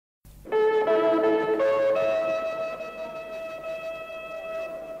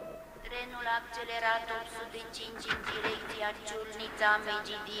accelerat 805 în direcția Ciulnița,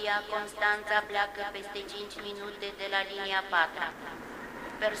 Megidia, Constanța pleacă peste 5 minute de la linia 4.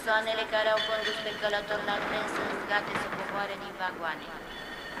 Persoanele care au condus pe călători la tren sunt rugate să coboare din vagoane.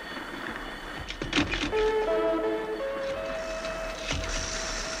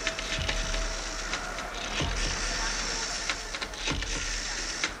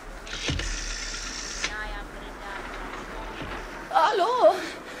 Alo?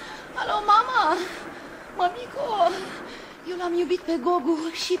 Alo, mama? Mămico, eu l-am iubit pe Gogu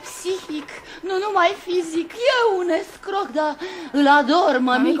și psihic, nu numai fizic. Eu un escroc, dar îl ador,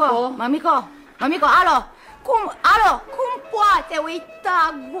 mămico. Mămico, alo? Cum poate uita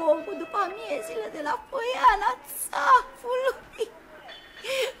Gogu după amiezile de la Poiana Țafului?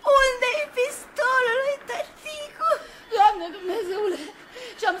 Unde-i pistolul lui tăticu? Doamne Dumnezeule,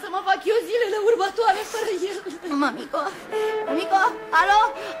 ce-am să mă fac eu zilele următoare fără el? Mămico, alo?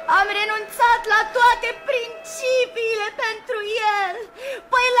 Am renunțat la toate principiile pentru el.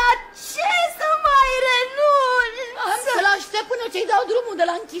 Păi la ce să mai renunț? Am să-l aștept până ce-i dau drumul de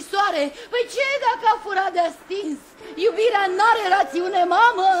la închisoare. Păi ce dacă a furat de astins? Iubirea n-are rațiune,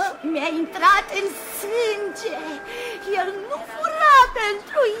 mamă. Mi-a intrat în sânge. El nu fura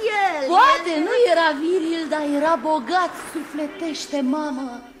pentru el. Poate nu era viril, dar era bogat sufletește, mamă.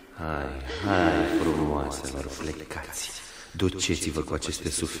 Hai, frumoaselor, plecați. Duceți-vă cu aceste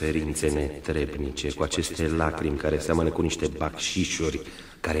suferințe netrebnice, cu aceste lacrimi care seamănă cu niște bacșișuri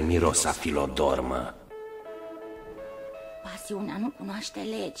care miros a filodormă. Pasiunea nu cunoaște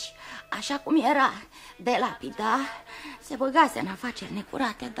legi. Așa cum era de lapida, se băgase în afaceri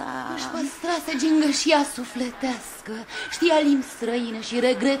necurate, dar... Își păstrase gingășia sufletească. Știa limbi străine și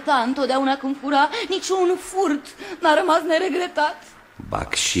regreta întotdeauna când fura. Niciun furt n-a rămas neregretat.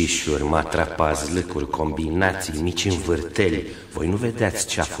 Bacșișuri, matrapazi, lăcuri, combinații, mici învârteli. Voi nu vedeați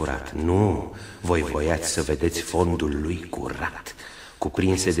ce-a furat, nu. Voi voiați să vedeți fondul lui curat.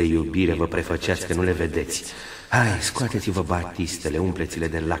 Cuprinse de iubire vă prefăceați că nu le vedeți. Hai, scoateți-vă batistele, umpleți-le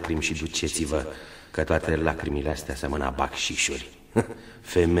de lacrimi și duceți-vă, că toate lacrimile astea seamănă a bacșișuri.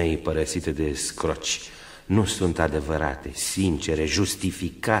 Femei părăsite de scroci. Nu sunt adevărate, sincere,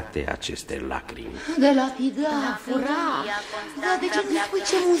 justificate aceste lacrimi. De lapida, fura. Dar de ce nu spui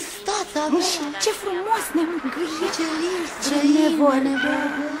ce mustață avea? Și ce frumos ne mângâie. Ce limbi străine.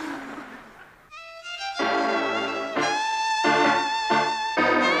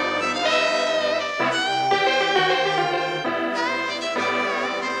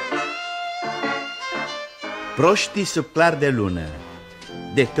 PROŠTTI sub clar de lună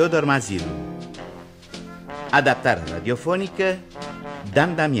de Teodor Mazilu. Adaptare radiofonică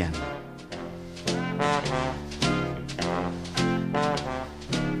Dan Damian.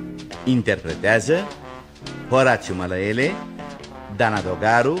 Interpretează Horațiu Mălăele, Dana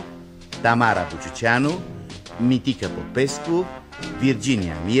Dogaru, Tamara Buciuceanu, Mitică Popescu,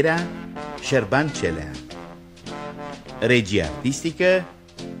 Virginia Mirea, Șerban Cellea. Regie artistică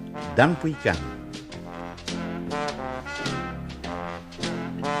Dan Puican.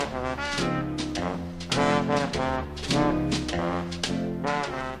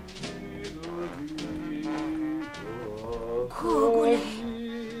 Gogule,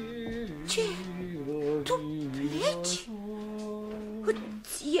 ce? Tu pleci?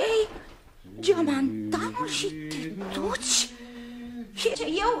 Îți iei geamantanul și te duci?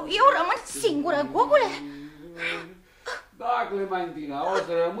 Eu rămân singură, Gogule? Da, Clementina, o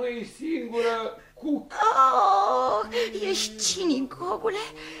să rămâi singură cu... Ești cinic, Gogule.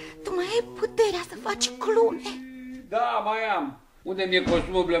 Tu mai ai puterea să faci glume. Da, mai am. Unde mi-e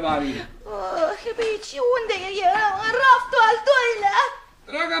costumul blemarin? Și unde e? În raftul al doilea?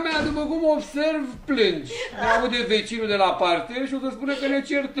 Draga mea, după cum observ, plângi. Ne aude vecinul de la parter și o să spune că ne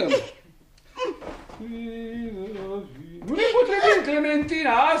certăm. Nu ne potrivim,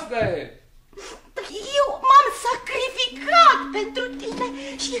 Clementina, asta e. Eu m-am sacrificat pentru tine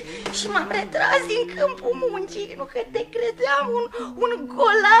și m-am retras din câmpul muncii. Nu că te credeam un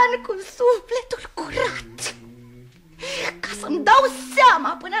golan cu sufletul curat. Ca să-mi dau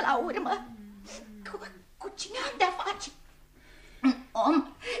seama până la urmă cu cine am de-a face. Un om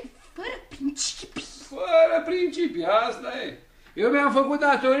fără principii. Fără principii, asta e. Eu mi-am făcut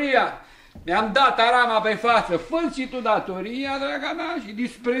datoria. Mi-am dat arama pe față. Fă-ți și tu datoria, draga mea, și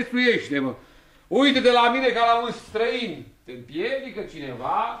disprețuiește-mă. Uite de la mine ca la un străin. Te împiedică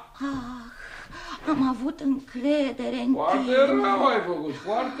cineva? Am avut încredere în foarte tine. Foarte rău ai făcut,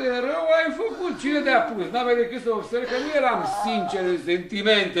 foarte rău ai făcut. Cine te-a pus? N-aveai decât să observ că nu eram sincer în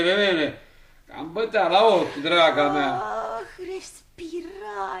sentimentele mele. Am bătea la ochi, draga mea.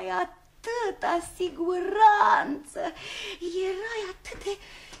 Respirai atâta siguranță. Erai atât de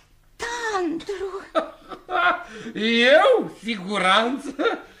Tandru. Eu? Siguranță?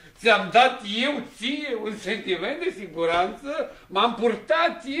 Ți-am dat eu ție un sentiment de siguranță? M-am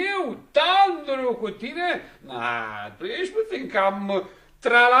purtat eu, Tandru, cu tine? Tu ești puțin cam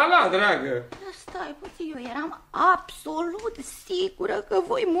tralala, dragă. Stai puțin, eu eram absolut sigură că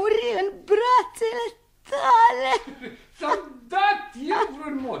voi muri în brațele tale. S-a dat eu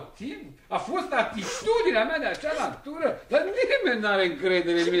vreun motiv? A fost atitudinea mea de acea natură? Dar nimeni n-are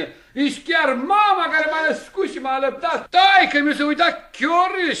încredere în mine. Ești chiar mama care m-a născut și m-a alăptat. Tai că mi-o se uita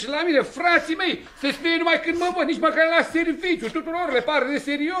chiorâși la mine, frații mei. Se spune numai când mă văd, nici măcar la serviciu. Tuturor le pare de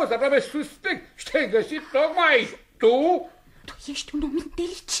serios, aproape suspect. Și te-ai găsit tocmai aici. Tu? Tu ești un om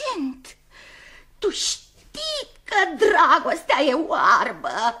inteligent. Tu știi că dragostea e oarbă.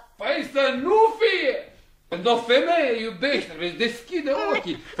 Păi să nu fie! Când o femeie iubește, trebuie să deschide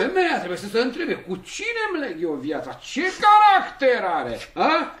ochii. Femeia trebuie să se întrebe, cu cine îmi leg eu viața? Ce caracter are?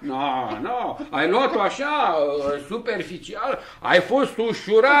 Nu, ai luat-o așa, superficial, ai fost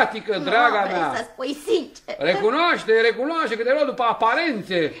ușuratică, draga mea. Vrei să spui sincer. Recunoaște că te-ai luat după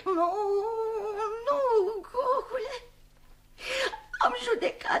aparențe. Nu, Gogule. Am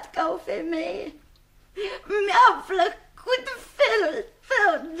judecat ca o femeie. Mi-a plăcut felul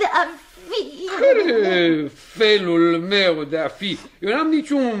tău de a fi. Care felul meu de a fi? Eu n-am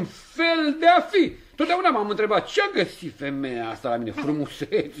niciun fel de a fi. Totdeauna m-am întrebat ce-a găsit femeia asta la mine.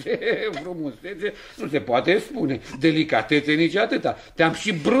 Frumusețe, nu se poate spune. Delicatețe nici atâta. Te-am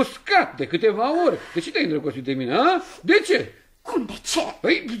și bruscat de câteva ori. De ce te-ai îndrăgostit de mine, a? De ce? Cum de ce?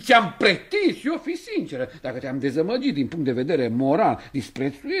 Păi ți-am pretins, eu fi sinceră. Dacă te-am dezamăgit din punct de vedere moral,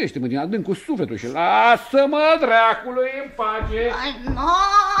 disprețuiește-mă din adâncul sufletul și lasă-mă dracului în pace.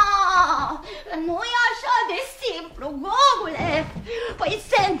 Nu e așa de simplu, Gogule. Păi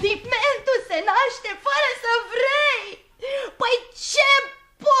sentimentul se naște fără să vrei. Păi ce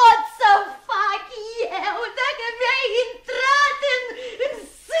pot să fac eu dacă mi-ai intrat în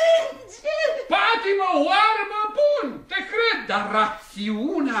sânge? Patimă, oarmă, bun, te cred, dar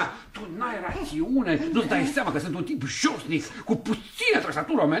rațiunea, tu n-ai rațiune, nu-ți dai seama că sunt un tip josnic, cu puține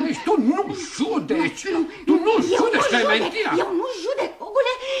trăsături omenești, tu nu judeci, tu nu judeci, Clementina. Eu nu judec,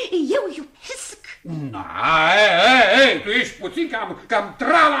 Gogule, eu iubesc. Tu ești puțin cam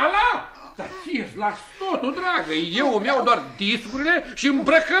tralala. Dar ție-ți lași totul, dragă, eu îmi iau doar discurile și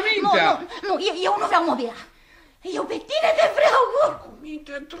îmbrăcămintea. Nu, eu nu vreau mobila. Eu pe tine te vreau, Gogu. Cu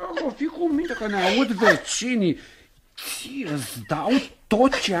minte, dragă, fii cu minte că ne aud vecinii. Ție-ți dau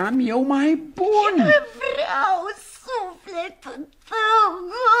tot ce am eu mai bun. Vreau sufletul tău,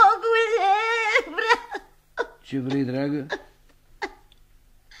 Gogule, vreau. Ce vrei, dragă?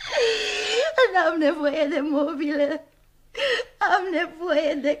 N-am nevoie de mobilă. Am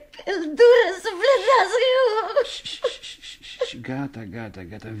nevoie de căldură sufletească.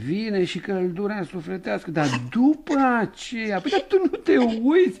 Gata, vine și căldura sufletească, dar după aceea, păi dar tu nu te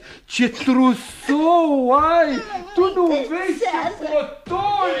uiți, ce trusou ai, tu nu vezi ce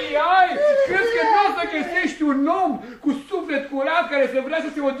fotolii ai, crezi că nu o să găsești un om cu suflet curat care să vrea să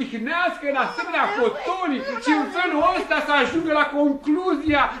se odihnească în asemenea fotolii și în felul ăsta să ajungă la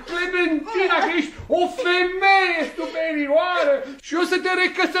concluzia, Clementina, că ești o femeie superioară și o să te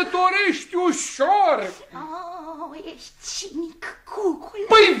recăsătorești ușor. Ești cinic, Gogule.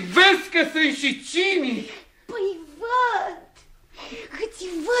 Păi vezi că sunt și cinic. Păi văd, îți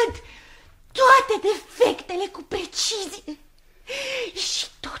văd toate defectele cu precizie și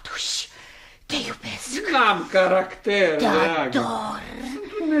totuși te iubesc. N-am caracter, te dragă. ador.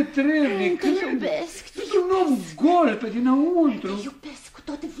 Sunt un netrebnic. Te iubesc, te Sunt un om gol pe dinăuntru. Te iubesc cu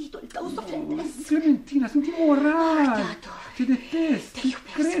tot vidul tău sufletesc. Clementina, sunt imoral. Te ador. Te detest. Te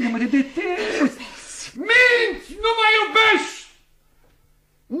iubesc. Crede-mă, te detest. Minți, nu mă iubești!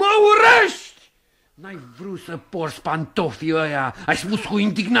 Mă urăști! N-ai vrut să porți pantofii ăia, ai spus cu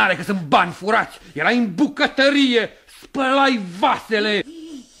indignare că sunt bani furați, erai în bucătărie, spălai vasele.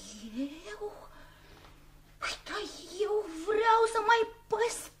 Eu vreau să mai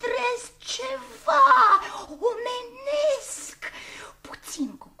păstrez ceva omenesc.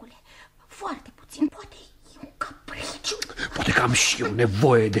 Puțin, Gogule, foarte puțin, poate e un capriciu. Poate că am și eu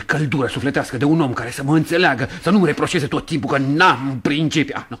nevoie de căldură sufletească, de un om care să mă înțeleagă, să nu-mi reproșeze tot timpul că n-am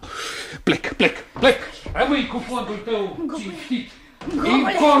principii. Nu. Plec. Rămâi cu fondul tău cinstit,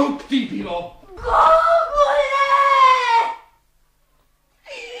 incoruptibilo. Gogule!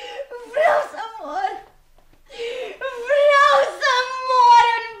 Vreau să mor! Vreau să mor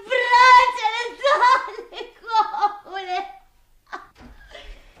în brațele tale, Gogule!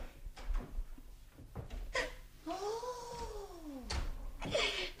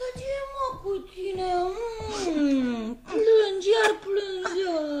 Dar ce mă cu tine? Plângi, iar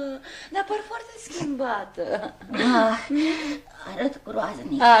plângea. schimbată. Arăt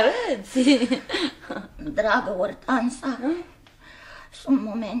groaznic. Arăți? Dragă Ortansa, sunt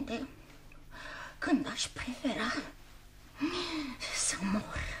momente când aș prefera să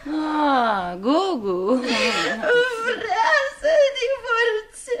mor. Gogu vrea să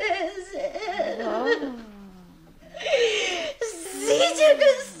divorțeze. Zice că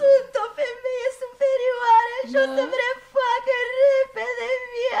sunt o femeie superioară și o să-mi refacă repede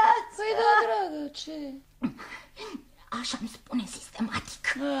viața. Păi da, dragă, ce? Așa îmi spune sistematic.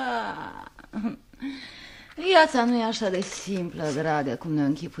 Viața nu e așa de simplă, dragă, cum ne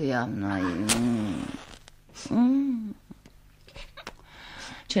închipuiam noi.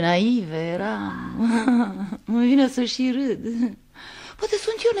 Ce naive eram. Mă vine să și râd. Poate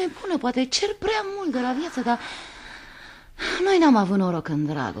sunt eu nebună, poate cer prea mult de la viață, dar noi n-am avut noroc în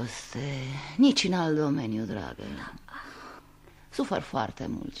dragoste, nici în alt domeniu, dragă. Sufăr foarte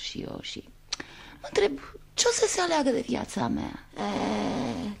mult și eu și mă întreb ce o să se aleagă de viața mea.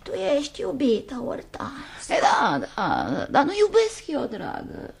 Tu ești iubită, Ortansa. Da, dar nu iubesc eu,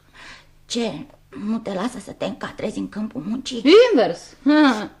 dragă. Ce? Nu te lasă să te încadrezi în câmpul muncii? Invers.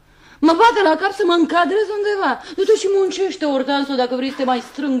 Mă bate la cap să mă încadrez undeva. Du-te și muncește, Ortansa, dacă vrei să te mai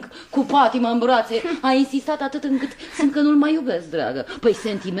strâng cu patima în brațe. A insistat atât încât simt că nu-l mai iubesc, dragă. Păi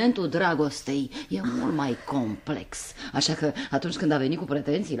sentimentul dragostei e mult mai complex. Așa că atunci când a venit cu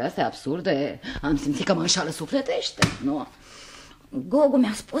pretențiile astea absurde, am simțit că mă înșală sufletește, nu? Gogu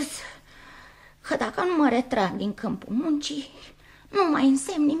mi-a spus că dacă nu mă retrag din câmpul muncii, nu mai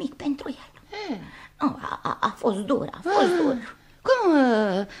însemn nimic pentru el. Nu, a fost dur, a fost dur. Cum?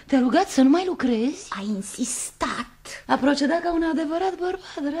 Te-a rugat să nu mai lucrezi? A insistat. A procedat ca un adevărat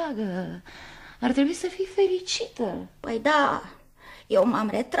bărbat, dragă. Ar trebui să fii fericită. Păi da, eu m-am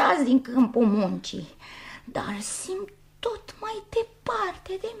retras din câmpul muncii, dar simt tot mai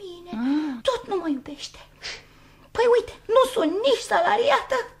departe de mine. Tot nu mă iubește. Păi uite, nu sunt nici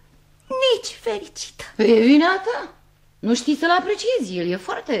salariată, nici fericită. E vina ta. Nu știi să-l apreciezi, el e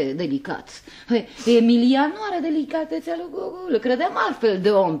foarte delicat. Emilian nu are delicatețea lui Gogu. Îl credeam altfel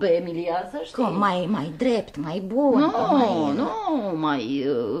de om pe Emilian, să știi. Cum, mai drept, mai bun. Nu,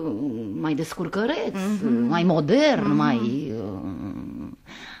 mai descurcăreț, mai modern,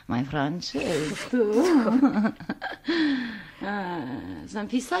 mai francez. Să-mi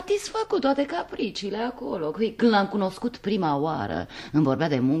fi satisfăcut toate capriciile acolo. Când l-am cunoscut prima oară, îmi vorbea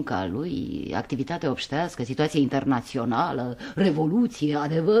de munca lui, activitate obștească, situație internațională, revoluție,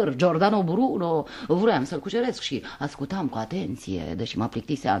 adevăr, Giordano Bruno. Vroiam să-l cuceresc și ascultam cu atenție, deși mă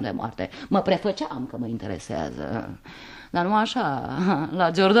plictiseam de moarte. Mă prefăceam că mă interesează. Dar nu așa,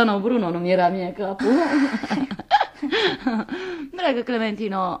 la Giordano Bruno nu mi era mie capul. Dragă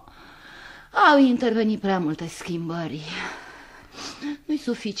Clementino, au intervenit prea multe schimbări. Nu-i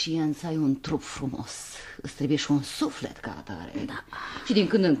suficient să ai un trup frumos, îți trebuie și un suflet ca atare. Da. Și din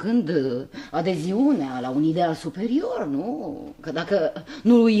când în când adeziunea la un ideal superior, nu? Că dacă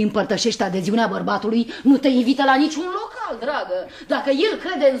nu îi împărtășești adeziunea bărbatului, nu te invită la niciun local, dragă. Dacă el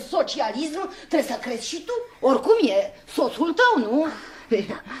crede în socialism, trebuie să crezi și tu. Oricum e soțul tău, nu?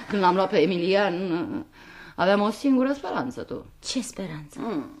 Când l-am luat pe Emilian, aveam o singură speranță, tu. Ce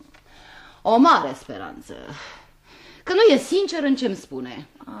speranță? O mare speranță. Că nu e sincer în ce-mi spune.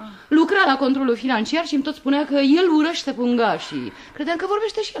 Lucra la controlul financiar și îmi tot spunea că el urăște pungașii. Credeam că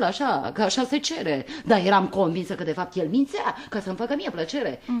vorbește și el așa, că așa se cere. Dar eram convinsă că de fapt el mințea ca să-mi facă mie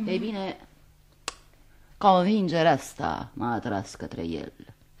plăcere. Ei bine, convingerea asta m-a atras către el.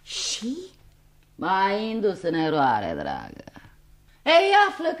 Și? M-a indus în eroare, dragă. Ei,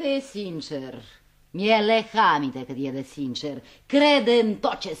 află că e sincer. Mi-e lehamite cât e de sincer. Crede în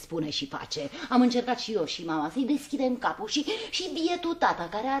tot ce spune și face. Am încercat și eu și mama să-i deschidem capul și bietul tata,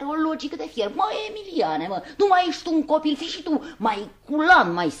 care are o logică de fier. Mă, Emiliane, mă, nu mai ești tu un copil, fii și tu mai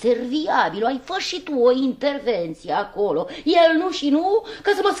culant, mai serviabil. Ai fă și tu o intervenție acolo. El nu și nu,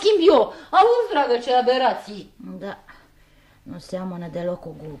 ca să mă schimb eu. Auzi, dragă, ce aberații. Da, nu seamănă deloc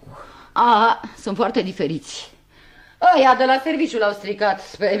cu Gogu. Sunt foarte diferiți. Ăia de la serviciu l-au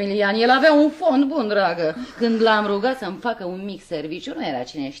stricat pe Emilian. El avea un fond bun, dragă. Când l-am rugat să-mi facă un mic serviciu, nu era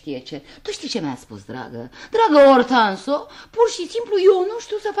cine știe ce. Tu știi ce mi-a spus, dragă? Dragă Ortansa, pur și simplu eu nu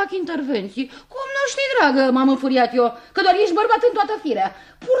știu să fac intervenții. Cum nu știi, dragă? M-am înfuriat eu, că doar ești bărbat în toată firea.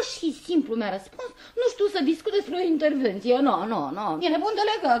 Pur și simplu mi-a răspuns, nu știu să discut despre o intervenție. Nu. E nebun de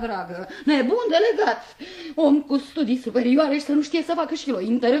legat, dragă. Nebun de legat. Om cu studii superioare și să nu știe să facă și el o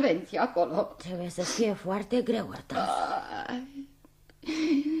intervenție acolo. Trebuie să fie foarte greu, Ortansa.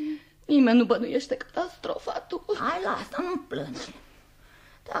 Nimeni nu bănuiește catastrofa, tu. Hai, lasă, nu plânge.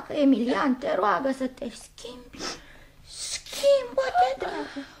 Dacă Emilian te roagă să te schimbi, schimbă-te.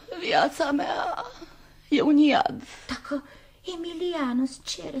 dragă? Viața mea e un iad. Dacă Emilian îți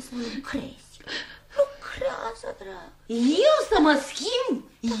cere să lucrezi, lucrează, dragă. Eu să mă schimb?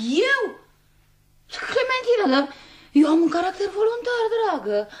 Eu? Clementina, dar eu am un caracter voluntar,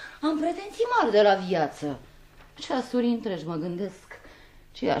 dragă. Am pretenții mari de la viață. Ceasuri întregi mă gândesc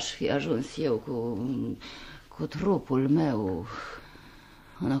ce aș fi ajuns eu cu trupul meu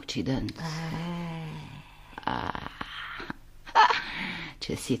în Occident.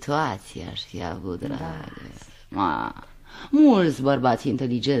 Ce situație aș fi avut, dragă. Mulți bărbați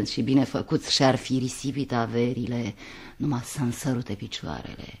inteligenți și binefăcuți și-ar fi risipit averile numai să-mi sărute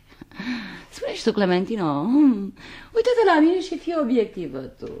picioarele. Spune și tu, Clementina, uite-te la mine și fii obiectivă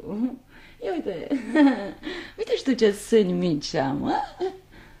tu. Ia uite, uite și tu ce sâni mici am,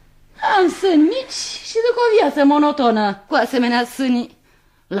 Am sâni mici și duc o viață monotonă cu asemenea sâni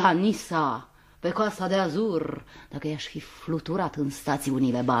la Nisa, pe Coasta de Azur, dacă i-aș fi fluturat în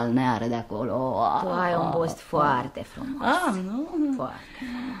stațiunile balneare de acolo. Tu ai un bust foarte frumos. Nu? Foarte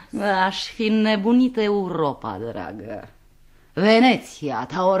frumos. Aș fi nebunit Europa, dragă. Veneția,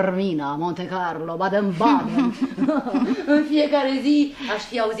 Taormina, Monte Carlo, Baden-Baden. În fiecare zi aș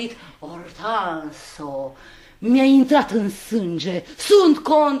fi auzit Ortansa. Mi-a intrat în sânge. Sunt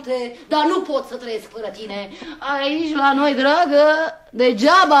conte, dar nu pot să trăiesc fără tine. Aici la noi, dragă,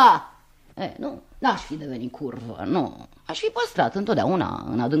 degeaba. Nu, n-aș fi devenit curvă, nu. Aș fi păstrat întotdeauna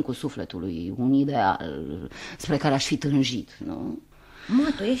în adâncul sufletului un ideal spre care aș fi tânjit, nu? Mă,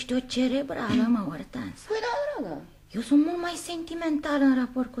 tu ești o cerebrală, mă, Ortansa. Păi da, dragă. Eu sunt mult mai sentimentală în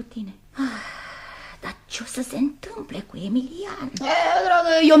raport cu tine. Dar ce o să se întâmple cu Emilian? Dragă,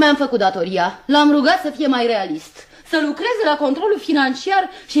 eu mi-am făcut datoria. L-am rugat să fie mai realist, să lucreze la controlul financiar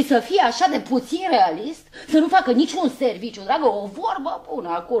și să fie așa de puțin realist, să nu facă niciun serviciu, dragă, o vorbă bună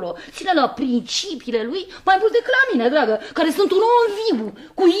acolo. Ține la principiile lui mai mult decât la mine, dragă, care sunt un om viu,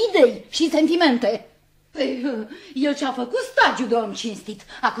 cu idei și sentimente. Păi, el ce-a făcut stagiu de om cinstit,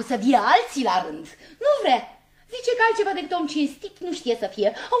 acum să vie alții la rând. Nu vrea. Zice că altceva decât om cinstit nu știe să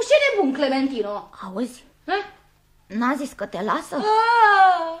fie. Auzi, ce nebun, Clementino. Auzi? N-a zis că te lasă?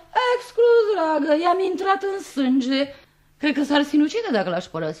 Exclus, dragă, i-am intrat în sânge. Cred că s-ar sinucide dacă l-aș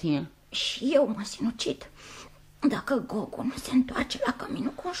părăsi. Și eu mă sinucid dacă Gogu nu se întoarce la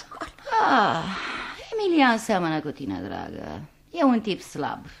căminul conjugal. Emilian seamănă cu tine, dragă. E un tip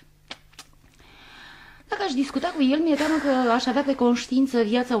slab. Dacă aș discuta cu el, mi-e teamă că aș avea pe conștiință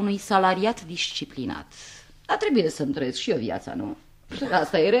viața unui salariat disciplinat. Dar trebuie să-mi trăiesc și eu viața, nu?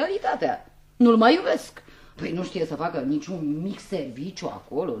 Asta e realitatea. Nu-l mai iubesc. Păi nu știe să facă niciun mic serviciu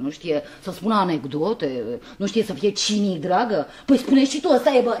acolo, nu știe să spună anecdote, nu știe să fie cinic, dragă. Păi spune și tu, ăsta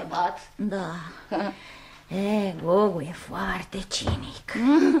e bărbat. Da. Gogu e foarte cinic.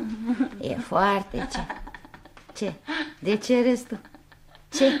 E foarte cinic. Ce? De ce râzi tu?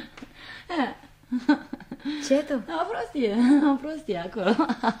 Ce? Ce tu? Am prostie acolo.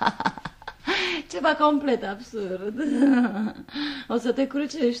 Ceva complet absurd. O să te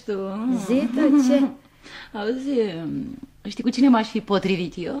crucești tu. Zi tu, ce? Auzi, știi cu cine m-aș fi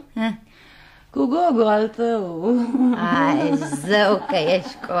potrivit eu? Cu Gogu al tău. Ai, zău că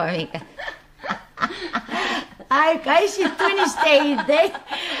ești comică. Ai, că ai și tu niște idei.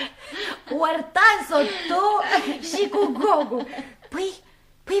 Ortansa, tu și cu Gogu.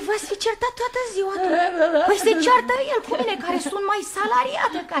 Păi v-ați fi certat toată ziua. Păi se ceartă el cu mine, care sunt mai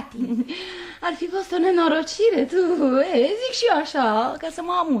salariată ca tine. Ar fi fost o nenorocire, tu. Zic și eu așa, ca să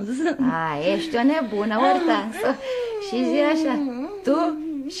mă amuz. Ești o nebună, Ortansa. Și zi așa, tu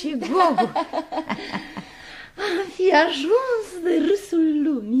și Gogu. Am fi ajuns de râsul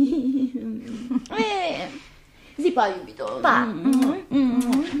lumii. Zi, pa, iubito. Pa.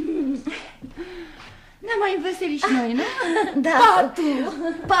 Ne-am mai înveselit și noi, nu? Da. Pa, tu.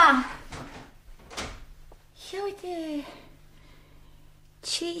 Pa. Ia uite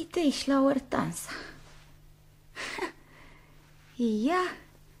ce idei și la Ortansa. Ea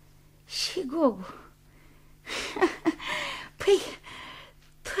și Gogu. Păi,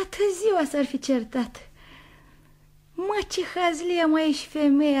 toată ziua s-ar fi certat. Mă, ce hazlie mai e și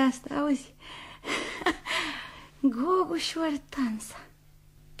femeia asta, auzi? Gogu și Ortansa.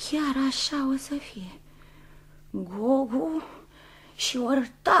 Chiar așa o să fie. Gogu și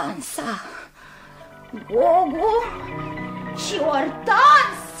Ortansa. Gogu și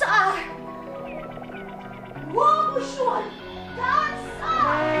Ortansa. Gogu și Ortansa.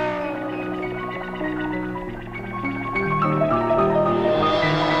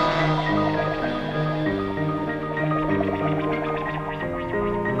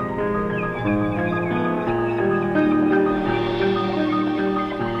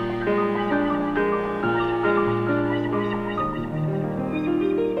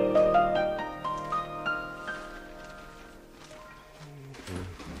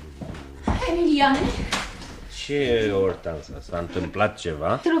 Emiliane? Ce, Ortansa, s-a întâmplat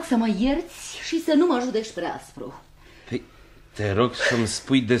ceva? Te rog să mă ierți și să nu mă judeci prea aspru. Păi, te rog să-mi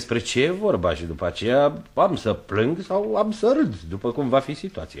spui despre ce e vorba și după aceea am să plâng sau am să râd, după cum va fi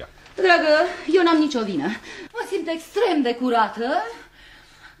situația. Dragă, eu n-am nicio vină. Mă simt extrem de curată,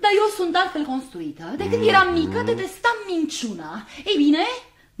 dar eu sunt altfel construită. De când eram mică, detestam minciuna. Ei bine,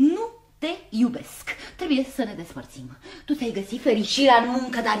 nu te iubesc. Trebuie să ne despărțim. Tu ți-ai găsit fericirea în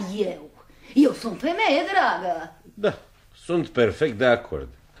muncă, dar eu sunt femeie, dragă. Da, sunt perfect de acord.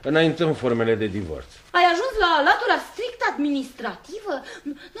 Înaintăm formele de divorț. Ai ajuns la latura strict administrativă?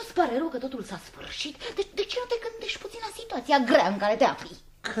 Nu-ți pare rău că totul s-a sfârșit? De ce nu te gândești puțin la situația grea în care te afli?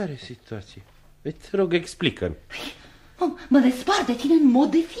 Care situație? Te rog, explică-mi. Mă despart de tine în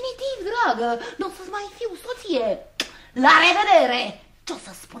mod definitiv, dragă. Nu o să-ți mai fiu soție. La revedere! Ce-o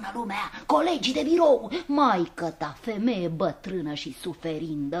să spună lumea? Colegii de birou? Maică ta, femeie bătrână și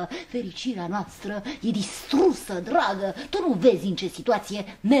suferindă. Fericirea noastră e distrusă, dragă. Tu nu vezi în ce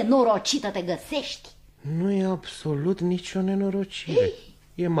situație nenorocită te găsești? Nu e absolut nicio nenorocire.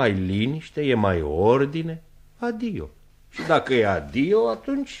 E mai liniște, e mai ordine. Adio. Și dacă e adio,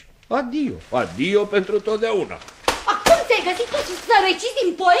 atunci adio. Adio pentru totdeauna. Acum ți-ai găsit tot să reciți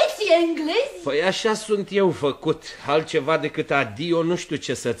din poezie englezi? Păi așa sunt eu făcut. Altceva decât adio nu știu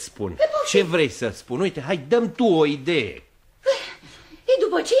ce să-ți spun. Ce vrei să-ți spun? Uite, hai, dăm tu o idee. E,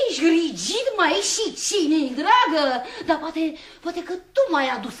 după ce ești rigid, mai ești și cinic, dragă. Dar poate că tu m-ai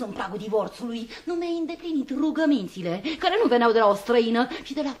adus în pragul divorțului. Nu mi-ai îndeplinit rugămințile, care nu veneau de la o străină,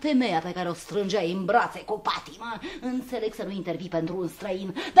 ci de la femeia pe care o strângeai în brațe cu patimă. Înțeleg să nu intervii pentru un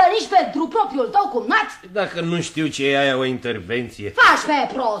străin, dar nici pentru propriul tău cumnat. Dacă nu știu ce e aia o intervenție. Faci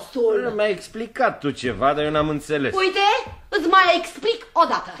pe prostul. Mi-ai explicat tu ceva, dar eu n-am înțeles. Uite, îți mai explic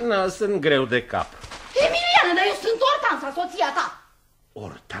odată. Nu, sunt greu de cap. Emilian, dar eu sunt Ortansa, soția ta.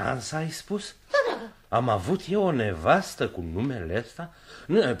 Ortansa, ai spus? Da, dragă. Am avut eu o nevastă cu numele ăsta?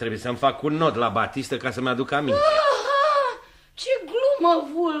 Nu, trebuie să-mi fac un nod la batistă ca să-mi aduc aminte. Ce glumă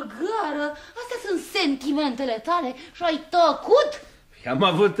vulgară! Astea sunt sentimentele tale și ai tăcut? Am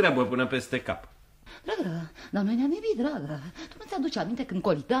avut treabă până peste cap. Dragă, dar noi ne-am iubit, dragă. Tu nu ți-aduci aminte când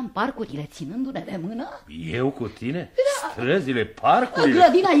colibeam parcurile ținându-ne de mână? Eu cu tine? Da. Străzile, parcurile?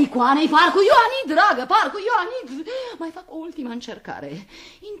 Grădina Icoanei, parcul Ioanid, dragă, parcul Ioanid. Mai fac o ultimă încercare.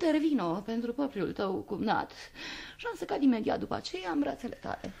 Intervino pentru propriul tău cumnat și am să cad imediat după aceea în brațele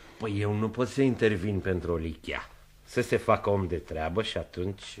tale. Păi eu nu pot să intervin pentru o lichea. Să se facă om de treabă și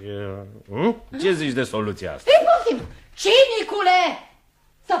atunci... Ce zici de soluția asta? Imposibil! Cinicule!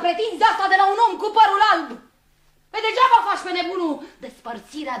 Să pretinzi asta de la un om cu părul alb! Pe degeaba faci pe nebunul!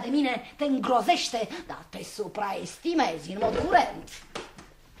 Despărțirea de mine te îngrozește, dar te supraestimezi în mod curent.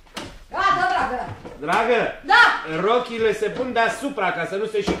 Gata, dragă! Dragă! Da! Rochile se pun deasupra ca să nu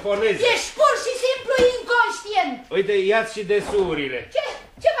se șifoneze. Ești pur și simplu inconștient! Uite, ia-ți și desurile.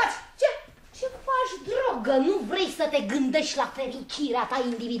 Ce faci? Ce faci, dragă? Nu vrei să te gândești la fericirea ta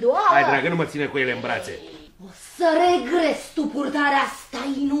individuală? Hai, dragă, nu mă ține cu ele în brațe. O să regresi tu purtarea asta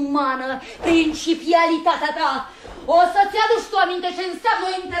inumană, principialitatea ta. O să-ți aduci tu aminte ce înseamnă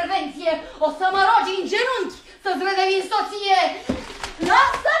o intervenție. O să mă rogi în genunchi să-ți redevin soție.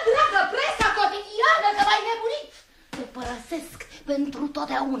 Lasă, dragă, presa cotidiană, că m-ai nebunit. Te părăsesc pentru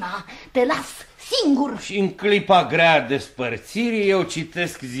totdeauna. Te las singur. Și în clipa grea a despărțirii eu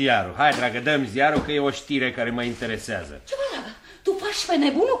citesc ziarul. Hai, dragă, dă-mi ziarul că e o știre care mă interesează. Ce mă, dragă? Tu faci pe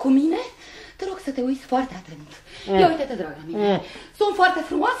nebunul cu mine? Te rog să te uiți foarte atent. Ia uite-te, draga mea. Sunt foarte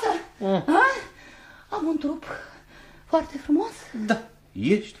frumoasă? Am un trup foarte frumos? Da,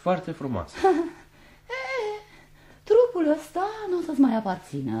 ești foarte frumoasă. Trupul ăsta nu o să-ți mai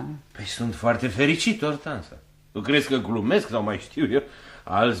aparțină. Păi sunt foarte fericit, Ortansa. Tu crezi că glumesc sau mai știu eu?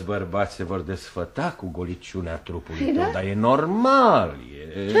 Alți bărbați se vor desfăta cu goliciunea trupului tău, dar e normal.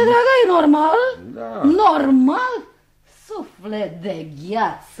 Ce, dragă, e normal? Da. Normal? Suflet de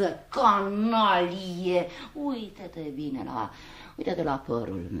gheață, canalie. Uite-te la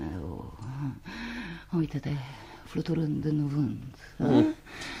părul meu. Uite-te fluturând în vânt.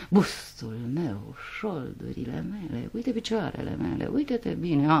 Bustul meu, șoldurile mele, uite picioarele mele, uite-te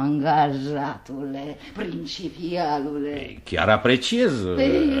bine, angajatule, principialule. Chiar apreciez.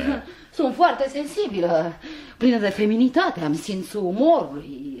 Sunt foarte sensibilă, plină de feminitate, am simțul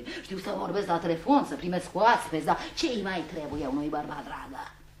umorului. Știu să vorbesc la telefon, să primesc oaspeți, dar ce-i mai trebuie unui bărbat,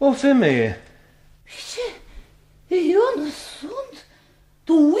 dragă? O femeie. Ce? Eu nu sunt?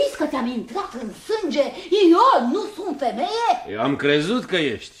 Tu uiți că ți-am intrat în sânge? Eu nu sunt femeie? Eu am crezut că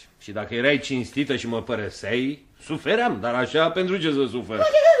ești. Și dacă erai cinstită și mă părăseai, sufeream, dar așa pentru ce să sufer?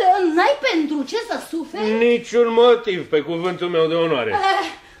 N-ai pentru ce să suferi? Niciun motiv, pe cuvântul meu de onoare.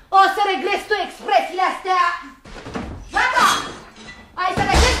 O să reglezi tu expresiile astea. Gata! Ai să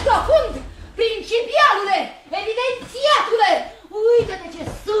reglezi profund, principialule, evidențiatule. Uite-te ce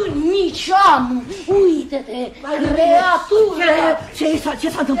sunt mici am. Uite-te, creatură. Ce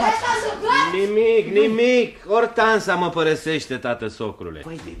s-a întâmplat? Nimic. Ortansa mă părăsește, tată socrule.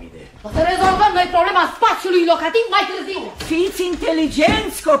 Păi de mine. O să rezolvăm noi problema spațiului locativ mai târziu. Fiți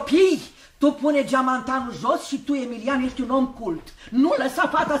inteligenți, copii! Tu pune geamantanul jos și tu, Emilian, ești un om cult. Nu lăsa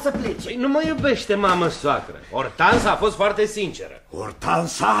fata să plece. Păi nu mă iubește, mamă soacră. Ortansa a fost foarte sinceră.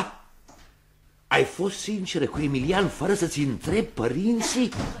 Ortansa? Ai fost sinceră cu Emilian fără să-ți întrebi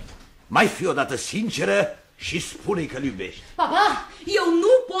părinții? Mai fi odată sinceră și spune-i că-l iubești. Papa, eu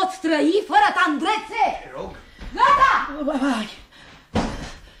nu pot trăi fără tandrețe. Te rog. Gata!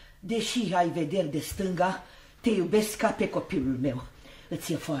 Deși ai vederi de stânga, te iubesc ca pe copilul meu.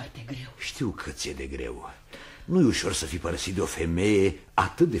 Îți e foarte greu. Știu că ți-e de greu. Nu-i ușor să fii părăsit de o femeie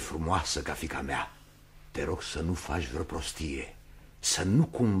atât de frumoasă ca fiica mea. Te rog să nu faci vreo prostie. Să nu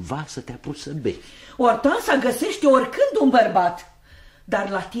cumva să te apuci să bei. Ortansa găsește oricând un bărbat. Dar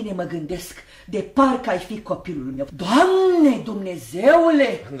la tine mă gândesc, de parcă ai fi copilul meu. Doamne,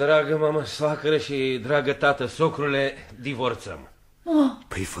 Dumnezeule! Dragă mamă soacră și dragă tată socrule, divorțăm.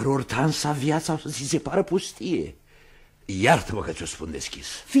 Păi fără Ortansa viața o să ți se pară pustie. Iartă-mă că ți-o spun deschis.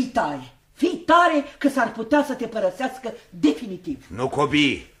 Fii tare că s-ar putea să te părăsească definitiv. Nu,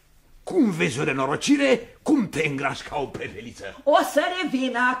 copii. Cum vezi o nenorocire, cum te îngrași ca o preveliță? O să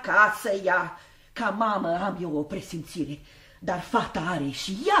revină acasă ea. Ca mamă am eu o presimțire. Dar fata are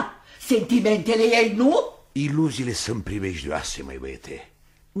și ea sentimentele ei, nu? Iluziile sunt primejdioase, măi băiete.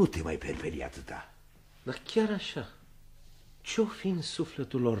 Nu te mai perperi atâta. Dar chiar așa, ce-o fi în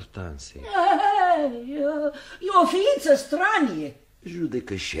sufletul Ortansei? E o ființă stranie.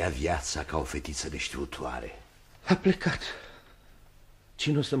 Judecă și ea viața ca o fetiță neștiutoare. A plecat.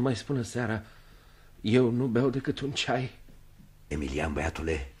 Cine o să mai spună seara, eu nu beau decât un ceai? Emilian,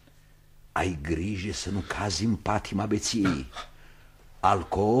 băiatule, ai grijă să nu cazi în patima beției.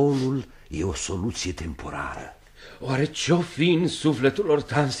 Alcoolul e o soluție temporară. Oare ce-o fi în sufletul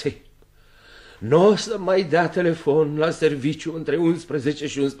Ortansei? Nu o să mai dea telefon la serviciu între 11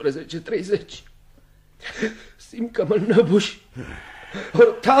 și 11:30. Simt că mă înnăbuși.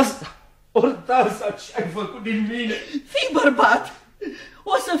 Ortansa, ce ai făcut din mine? Fii bărbat!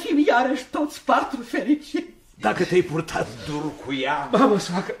 O să fim iarăși toți patru fericiți. Dacă te-ai purtat dur cu ea... Mamă,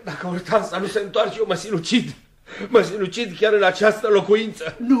 soacră, dacă Ortansa nu se întoarce, eu mă sinucid. Mă sinucid chiar în această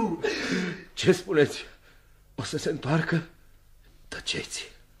locuință. Nu! Ce spuneți? O să se întoarcă? Tăceți.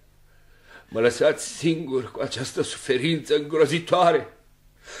 Mă lăsați singur cu această suferință îngrozitoare.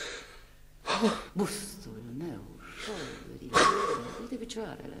 Bustul meu, uite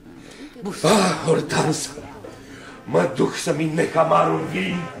picioarele mele. Ortansa, mă duc să-mi înnec amarul în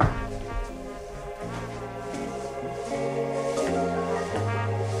vin.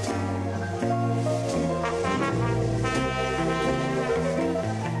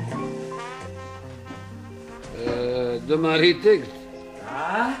 Domn arhitect,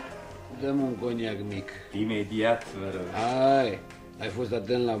 dăm un coniac mic. Imediat, vă rog. Ai fost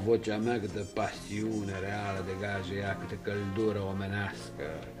atent la vocea mea, câtă pasiune reală degajă ea, câtă căldură omenească.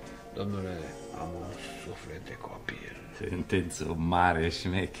 Domnule, am un suflet de copil. Sunteți o mare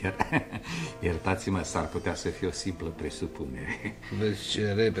șmecher. Iertați-mă, s-ar putea să fie o simplă presupunere. Vezi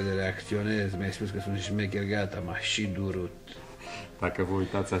ce repede reacționez, mi-ai spus că sunt șmecher, gata, m-a și durut. Dacă vă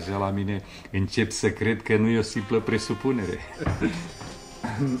uitați așa la mine, încep să cred că nu e o simplă presupunere.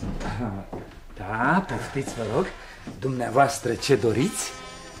 Da, poftiți, vă rog. Dumneavoastră ce doriți?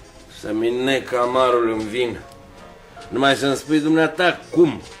 Să-mi înnec amarul în vin. Numai să-mi spui dumneata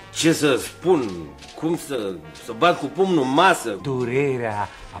cum, ce să spun, cum să bat cu pumnul în masă. Durerea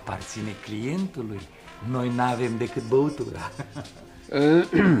aparține clientului. Noi n-avem decât băutura.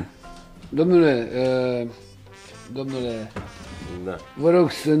 Domnule, da. Vă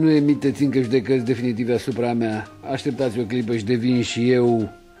rog să nu emiteți încă judecăți definitive asupra mea. Așteptați o clipă și devin și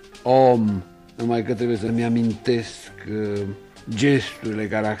eu om. Numai că trebuie să-mi amintesc gesturile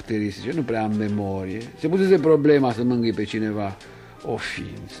caracteristice. Nu prea am memorie. Se pusese problema să mângâi pe cineva, o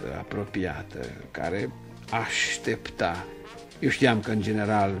ființă apropiată care aștepta. Eu știam că, în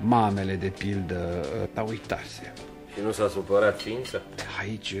general, mamele, de pildă, uitase. Și nu s-a supărat ființa?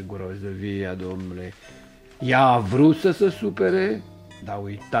 Aici e grozăvia, domnule. Ea a vrut să se supere, dar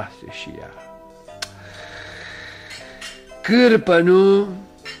uitase și ea. Cârpă, nu?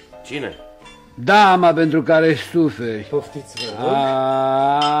 Cine? Dama pentru care suferi. Poftiți, vă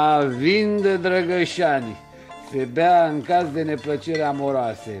rog. Vin de drăgășani. Se bea în caz de neplăcere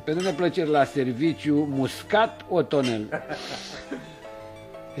amoroase. Pentru neplăcere la serviciu, muscat, otonel.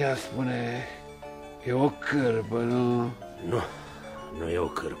 Ea spune, e o cârpă, nu? Nu, nu e o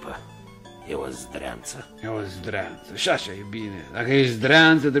cârpă, e o zdreanță. E o zdreanță și așa e bine. Dacă e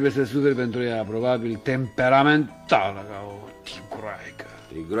zdreanță trebuie să suferi pentru ea, probabil temperamentală ca o tigroaică.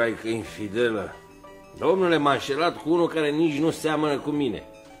 Tigroaică infidelă. Domnule, m-a înșelat cu unul care nici nu seamănă cu mine.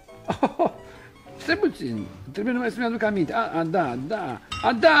 Stai puțin, trebuie numai să-mi aduc aminte.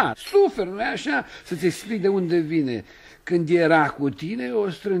 Da, sufer, nu-i așa? Să-ți explic de unde vine. Când era cu tine, o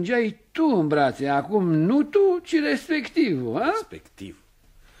strângeai tu în brațe, acum nu tu, ci respectivul, a?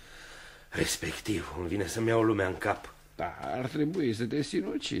 Respectiv, îmi vine să-mi iau lumea în cap. Da, ar trebui să te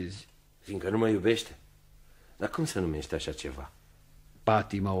sinucizi. Fiindcă nu mă iubește? Dar cum se numește așa ceva?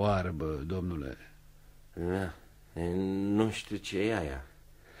 Patima oarbă, domnule. Da, nu știu ce e aia.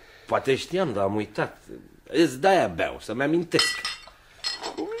 Poate știam, dar am uitat. Îți de-aia beau, să-mi amintesc.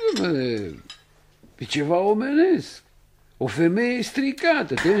 Cum, domnule? E ceva omenesc. O femeie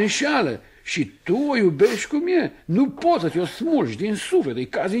stricată, te înșală și tu o iubești cum e. Nu poți să ți-o smulgi din suflet, îi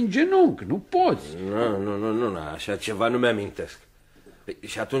cazi în genunchi, nu poți. Nu, așa ceva nu mi-amintesc.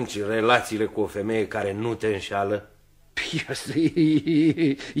 Și atunci relațiile cu o femeie care nu te înșală? Asta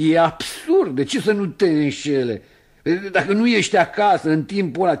e absurd, de ce să nu te înșele? Dacă nu ești acasă în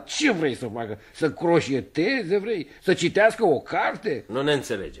timpul ăla, ce vrei să facă? Să croșeteze vrei? Să citească o carte? Nu ne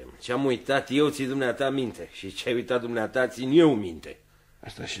înțelegem. Ce-am uitat eu ții dumneata minte și ce-ai uitat dumneata țin eu minte.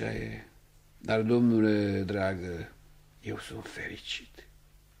 Asta așa e. Dar, domnule dragă, eu sunt fericit.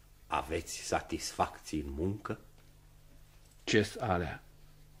 Aveți satisfacții în muncă? Ce-s alea?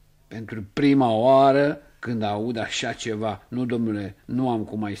 Pentru prima oară când aud așa ceva, nu, domnule, nu am,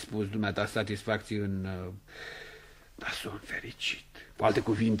 cum ai spus dumneata, satisfacții în... Dar sunt fericit. Cu alte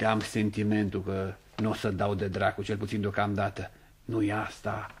cuvinte, am sentimentul că nu o să dau de dracu, cel puțin deocamdată. Nu e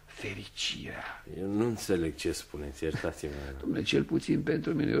asta fericirea. Eu nu înțeleg ce spuneți, iertați-mă. Dom'le, cel puțin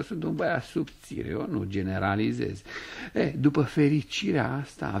pentru mine, eu sunt un băiat subțire, eu nu generalizez. După fericirea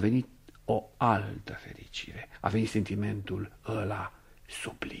asta a venit o altă fericire. A venit sentimentul ăla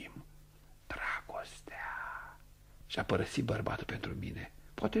sublim, dragostea. Și-a părăsit bărbatul pentru mine.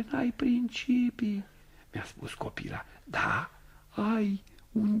 Poate n-ai principii, mi-a spus copila. Da, ai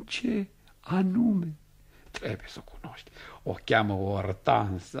un ce anume. Trebuie să o cunoști. O cheamă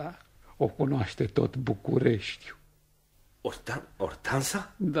Ortansa, o cunoaște tot Bucureștiul.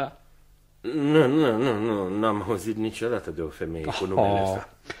 Ortansa? Da. Nu am auzit niciodată de o femeie cu numele ăsta.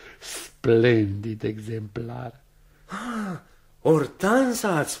 Splendid exemplar. Ortansa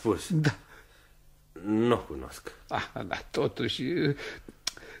ați spus? Da. Nu o cunosc. Dar totuși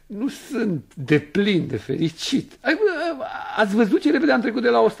nu sunt deplin de fericit. Ați văzut ce repede am trecut de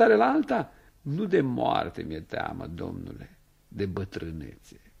la o stare la alta? Nu de moarte mi-e teamă, domnule, de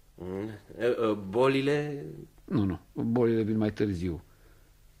bătrânețe. Bolile? Nu, bolile vin mai târziu.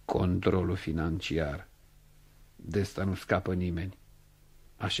 Controlul financiar. De asta nu scapă nimeni.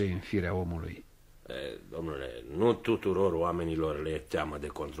 Așa e în firea omului. Domnule, nu tuturor oamenilor le e teamă de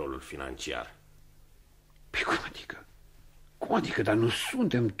controlul financiar. Păi cum adică? Cum adică? Dar nu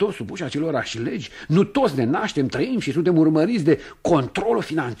suntem toți supuși acelorași legi? Nu toți ne naștem, trăim și suntem urmăriți de controlul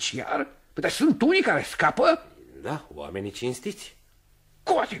financiar? Păi dar sunt unii care scapă? Da, oamenii cinstiți.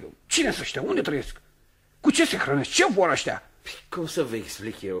 Cum adică? Cine să știa? Unde trăiesc? Cu ce se hrănesc? Ce vor ăștia? Cum să vă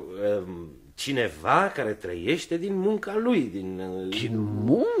explic eu? Cineva care trăiește din munca lui. Din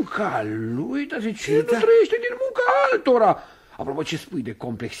munca lui? Dar de ce nu trăiește din munca altora? Apropo, ce spui de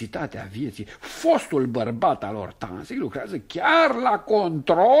complexitatea vieții? Fostul bărbat al Ortansei lucrează chiar la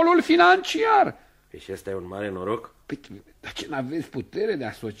controlul financiar. Păi și ăsta e un mare noroc? Păi, dar ce n-aveți putere de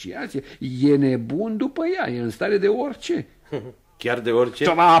asociație? E nebun după ea, e în stare de orice. Chiar de orice?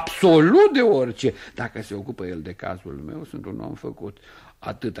 Da, absolut de orice. Dacă se ocupă el de cazul meu, sunt un om făcut.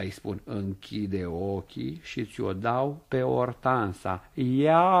 Atât îi spun, închide ochii și ți-o dau pe Ortansa.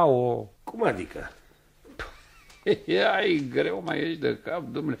 Ia-o! Cum adică? Ai greu, mai ești de cap,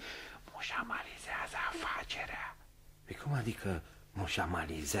 domnule. Mușamalizează afacerea. Păi cum adică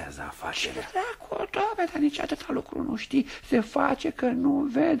mușamalizează afacerea? Ce dracu, doamne, dar nici atâta lucru nu știi. Se face că nu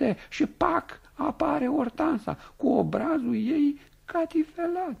vede și pac, apare Ortansa cu obrazul ei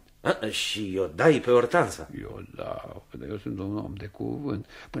catifelat. Și eu dai pe Ortansa? Eu dau, dar eu sunt un om de cuvânt.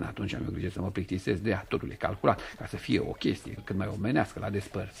 Până atunci am eu grijă să mă plictisesc de ea. Totul e calculat, ca să fie o chestie cât mai omenească la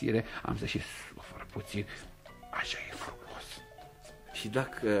despărțire. Am să și sufăr puțin. Așa e frumos. Și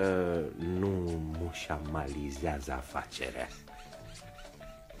dacă nu mușamalizează afacerea?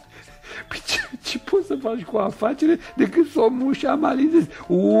 Păi Ce poți să faci cu o afacere decât să o mușamalizezi?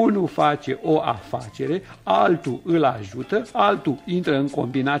 Unul face o afacere, altul îl ajută, altul intră în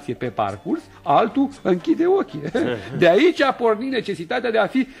combinație pe parcurs, altul închide ochii. De aici a pornit necesitatea de a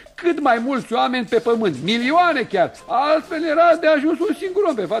fi cât mai mulți oameni pe pământ, milioane chiar. Altfel era de ajuns un singur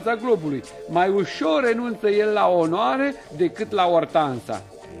om pe fața globului. Mai ușor renunță el la onoare decât la Ortansa.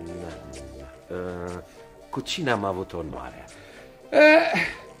 Cu cine am avut onoarea?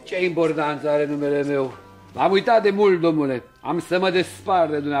 Ce importanță are numele meu? L-am uitat de mult, domnule. Am să mă despart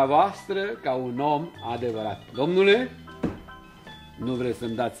de dumneavoastră ca un om adevărat. Domnule, nu vreți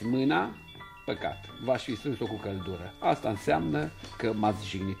să-mi dați mâna? Păcat, v-aș fi strâns-o cu căldură. Asta înseamnă că m-ați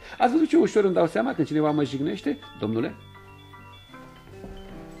jignit. Ați văzut ce ușor îmi dau seama când cineva mă jignește, domnule?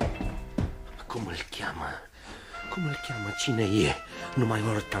 Cum îl cheamă? Cum îl cheamă? Cine e? Numai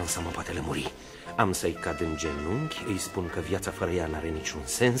Ortansa mă poate lămuri. Am să-i cad în genunchi, îi spun că viața fără ea n-are niciun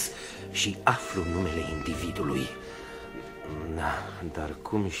sens și aflu numele individului. Da, dar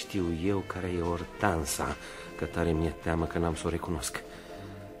cum știu eu care e Ortansa? Că tare mi-e teamă că n-am să o recunosc.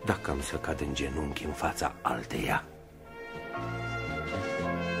 Dacă am să cad în genunchi în fața alteia.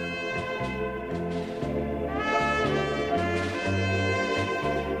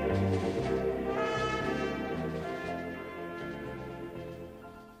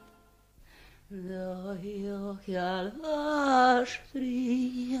 Doi ochi albaștria,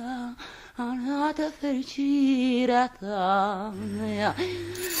 arată fericirea ta.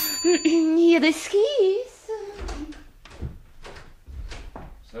 E deschis?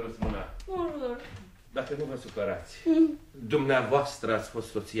 Sărut mâna. Dacă nu vă supărați, dumneavoastră ați fost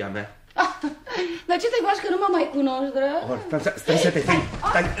soția mea. Dar ce te faci că nu mă mai cunoști, drag? Ortansa, stai să te fii.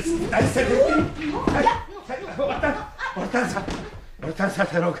 Stai să te fii. Ortansa,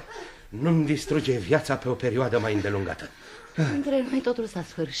 te rog, nu-mi distruge viața pe o perioadă mai îndelungată. Între noi totul s-a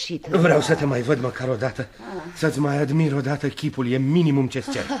sfârșit. Vreau să te mai văd măcar o dată, să-ți mai admir o dată chipul, e minimum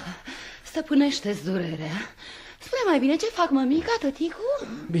ce-ți cer. Stăpânește-ți durerea. Spune mai bine ce fac, mămica, tăticu?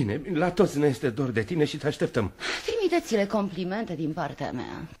 Bine, la toți ne este dor de tine și te așteptăm. Trimiteți-le complimente din partea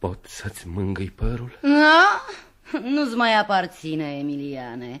mea. Pot să-ți mângâi părul? Da? Nu-ți mai aparține,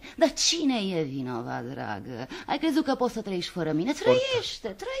 Emiliane. Dar cine e vinovat, dragă? Ai crezut că poți să trăiești fără mine?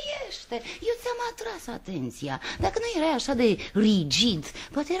 Trăiește. Eu ți-am atras atenția. Dacă nu erai așa de rigid,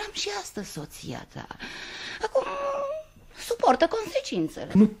 poate eram și astăzi soția ta. Acum suportă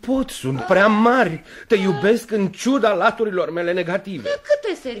consecințele. Nu pot, sunt prea mari. Te iubesc în ciuda laturilor mele negative.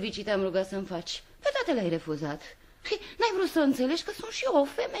 Câte servicii te-am rugat să-mi faci? Pe toate le-ai refuzat. N-ai vrut să înțelegi că sunt și eu o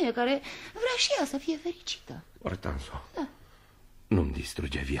femeie care vrea și ea să fie fericită. Ortanso, nu-mi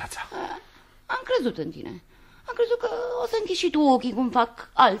distruge viața. Am crezut în tine. Am crezut că o să închizi și tu ochii cum fac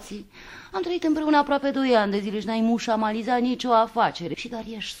alții. Am trăit împreună aproape 2 ani de zile și n-ai mușamalizat nicio afacere. Și doar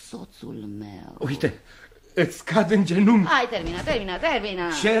ești soțul meu. Uite, îți cad în genunchi. Hai, termina.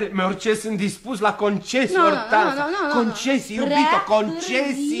 Cer-mi orice, sunt dispus la concesii, Ortansa. Concesii, iubito, concesii.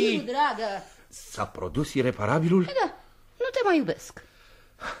 Târziu, dragă. S-a produs ireparabilul? Da, nu te mai iubesc.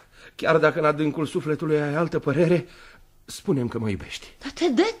 Chiar dacă în adâncul sufletului ai altă părere, spune-mi că mă iubești. Dar te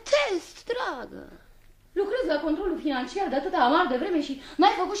detest, dragă. Lucrezi la controlul financiar de atâta amar de vreme și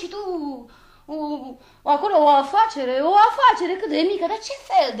n-ai făcut și tu acolo o afacere cât de mică. Dar ce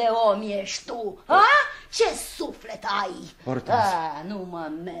fel de om ești tu? A? Ce suflet ai? Ortansa. Nu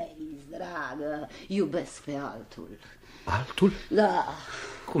mă meriți, dragă. Iubesc pe altul. Altul? Da.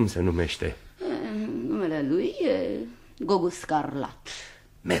 Cum se numește? Numele lui e Gogu Scarlat.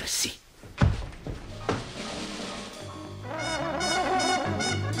 Mersi.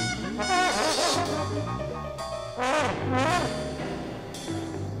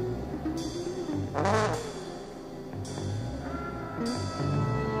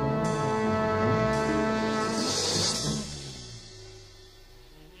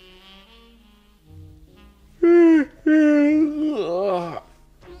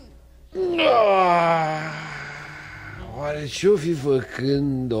 Oare ce-o fi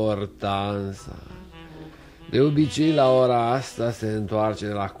făcând Ortansa? De obicei la ora asta se întoarce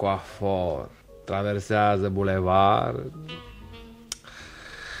de la coafor, traversează bulevard.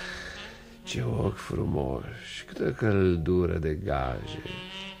 Ce ochi frumoși, câtă căldură de gaje.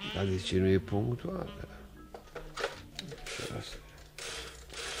 Dar de ce nu e punctuală?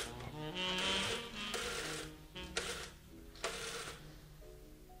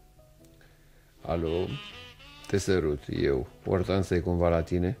 Alo? Te sărut, eu. Ortansa e cumva la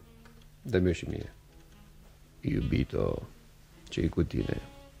tine? Dă-mi-o și mie. Iubito, ce-i cu tine?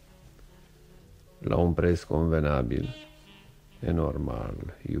 La un preț convenabil. E normal,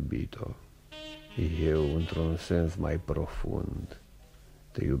 iubito. Eu, într-un sens mai profund,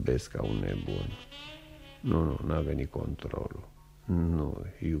 Te iubesc ca un nebun. Nu, n-a venit controlul. Nu,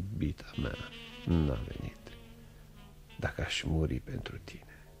 iubita mea, n-a venit. Dacă aș muri pentru tine.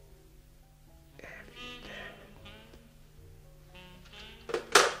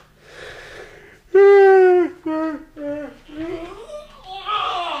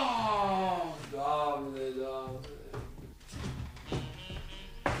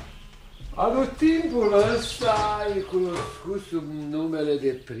 Anotimpul ăsta e cunoscut sub numele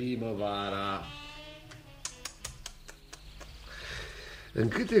de primăvara. În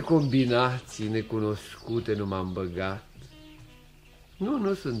câte combinații necunoscute nu m-am băgat.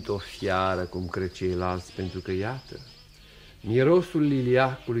 Nu sunt o fiară cum cred ceilalți, pentru că, iată, mirosul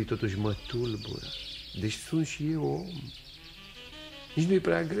liliacului totuși mă tulbură. Deci sunt și eu om. Nici nu-i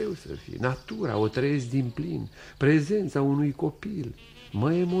prea greu să fie. Natura o trăiesc din plin. Prezența unui copil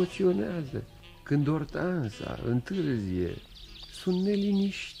mă emoționează. Când Ortansa întârzie, sunt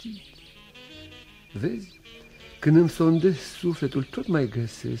neliniștit. Vezi? Când îmi sondez sufletul, tot mai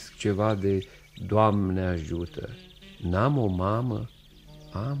găsesc ceva de Doamne ajută. N-am o mamă?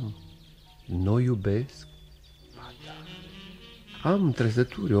 Am. Nu iubesc? Ba da. Am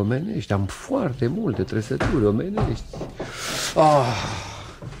trăsături omenești, am foarte multe trăsături omenești.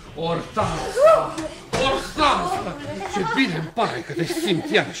 Ortansa! Ortansa! Ce bine îmi pare că te simt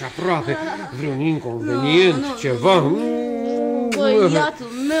iarăși aproape. Vreun inconvenient, ceva? Băiatul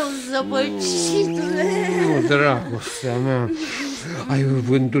meu zăpăcitule. Nu, dragostea mea. Ai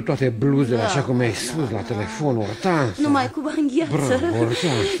vândut toate bluzele așa cum mi-ai spus la telefon, Ortansa. Numai cu bangheață. Bravo,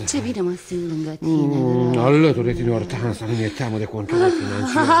 Ortansa. Ce bine mă simt lângă tine. Alături de tine, Ortansa, nu mi-e teamă de controlul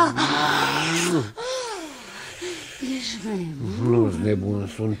financiar. Ești nebun. Nu-s nebun,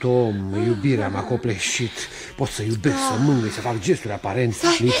 sunt om. Iubirea m-a copleșit. Pot să iubesc, să mângâi, să fac gesturi aparent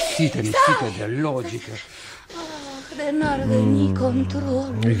lipsite de logică. De n-ar veni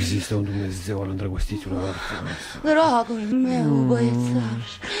control. Există un Dumnezeu al îndrăgostiților, Ortansa. Dragul meu băiețaș,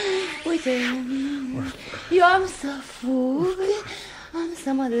 uite, eu am să fug, am să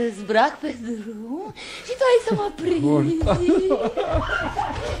mă dezbrac pe drum și tu ai să mă prinzi.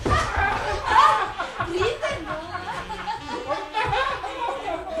 Prinde-mă!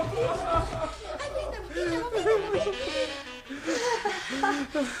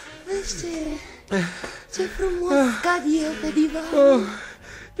 Vezi ce frumos cad eu pe divan.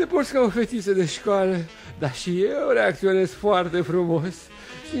 Te porți ca o fetiță de școală, dar și eu reacționez foarte frumos.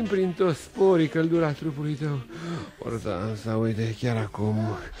 Simt prin toți sporii căldura trupului tău. Ortansa, uite, chiar acum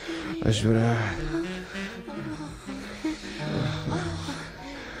aș vrea...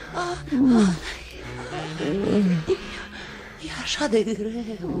 E așa de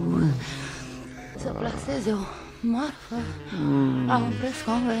greu să plaseze o marfă la un preț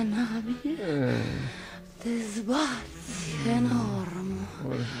convenabil. Te zbați enorm.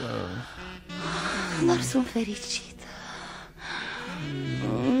 Dar sunt fericită.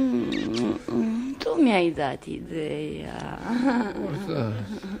 Tu mi-ai dat ideea. Ortansa,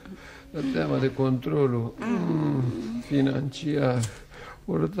 la teama de controlul financiar.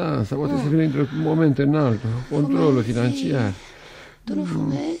 Ortansa, poate să vină într-un moment în altul. Controlul financiar. Tu nu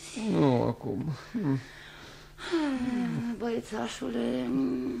fumezi? Nu, acum. Băiețașule,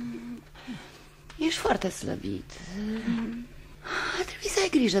 ești foarte slăbit. Ar trebui să ai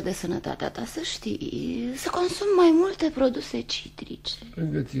grijă de sănătatea ta, să știi. Să consumi mai multe produse citrice.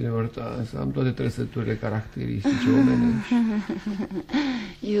 Lângă tine, Ortansa, am toate trăsăturile caracteristice omenești.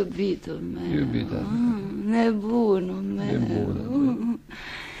 Iubitul meu. Iubita mea. Nebunul meu. Nebună.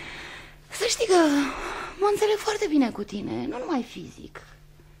 Să știi că mă înțeleg foarte bine cu tine. Nu numai fizic,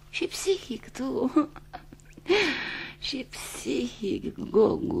 și psihic, tu. Și psihic,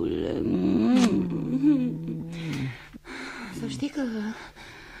 Gogule. Să știi că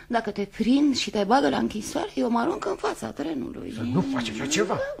dacă te prind și te bagă la închisoare, eu mă arunc în fața trenului. Să nu faci așa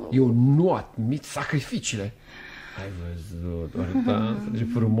ceva. Eu nu admit sacrificiile. Ai văzut, Ortansa, ce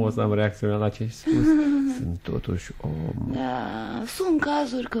frumos am reacționat la ce ai spus. Sunt totuși om. Da, sunt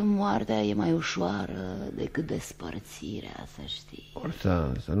cazuri când moartea e mai ușoară decât despărțirea, să știi.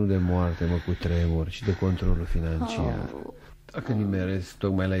 Ortansa, nu de moarte mă cutremur, ci de controlul financiar. Dacă nimeresc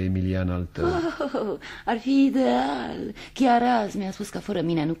tocmai la Emilian al tău. Ar fi ideal. Chiar azi mi-a spus că fără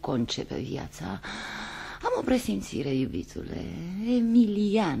mine nu concepe viața. Am o presimțire, iubitule.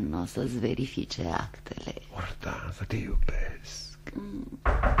 Emilian o să-ți verifice actele. Ortansa, te iubesc.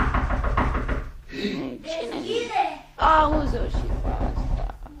 Deschide! Auzi-o și pe asta.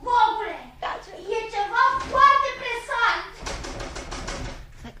 Gogule, e ceva foarte presant.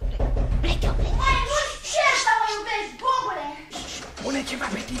 Stai că plec eu. Mai mult și ăsta mă iubești, Gogule. Pune ceva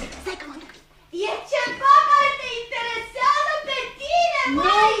pe tine. Stai că mă duc. E ceva care te interesează pe tine, mă.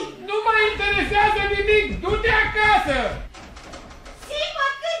 acasă! Zi-mă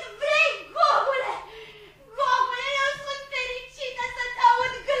cât vrei, Gogule! Gogule, eu sunt fericită să-ți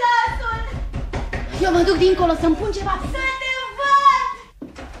aud glasul! Eu mă duc dincolo să-mi pun ceva. Să te văd!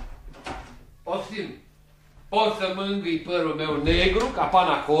 Oftim, poți să mângâi părul meu negru ca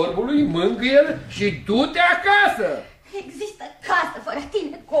pana corbului, mângâie-l și du-te acasă! Există casă fără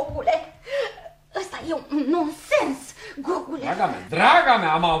tine, Gogule! Ăsta e un nonsens, Gogule! Draga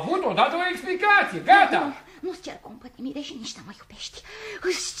mea, am avut odată o explicație, gata! Nu-ți cer compătimire și nici să mă iubești.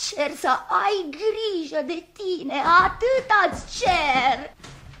 Îți cer să ai grijă de tine, atâta-ți cer!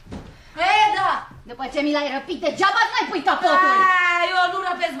 Da, după ce mi l-ai răpit, degeaba n-ai pui capotul. Eu nu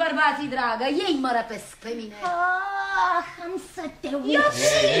răpesc bărbații, dragă, ei mă răpesc pe mine. Am să te ucid!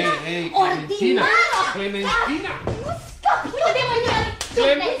 Ordinară! Clementina! Nu scap eu de mâine!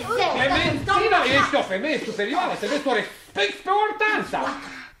 Clementina, ești o femeie superioară, să vezi să o respecti pe Ortansa!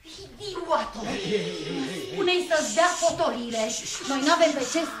 Idiotă! Spune-i să-ți dea fotolire. Noi n-avem pe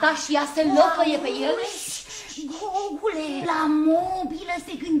ce sta și ea se lăcăie pe el. Gogule, la mobilă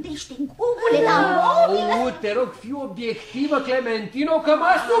se gândește, Gogule, la mobilă. Te rog, fii obiectivă, Clementino, că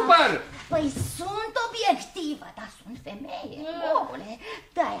mă supăr. Păi sunt obiectivă, dar sunt femeie, Gogule.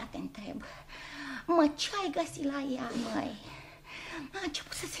 De-aia te întreb. Mă, ce-ai găsit la ea, măi? A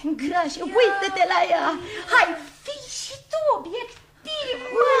început să se îngrașe, uite-te la ea. Hai, fii și tu obiectiv,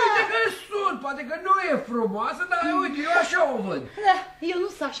 mă. Uite că sunt, poate că nu e frumoasă, dar uite, eu așa o văd. Da, eu nu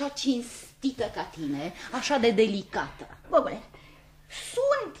sunt așa cinstită ca tine, așa de delicată. Gogule,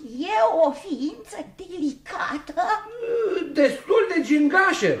 sunt eu o ființă delicată? Destul de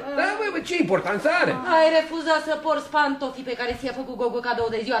gingașă. Dar, băi, ce importanță are? Ai refuzat să porți pantofii pe care ți-a făcut Gogu cadou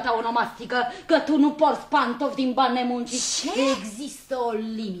de ziua ta onomastică, că tu nu porți pantofi din bani nemuncii. Ce? Există o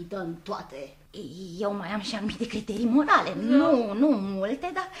limită în toate. Eu mai am și anumite criterii morale, nu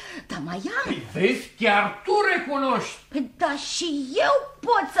multe, dar mai am. Păi vezi, chiar tu recunoști. Dar și eu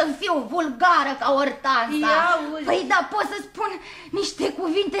pot să fiu vulgară ca Ortansa. Păi da, pot să spun niște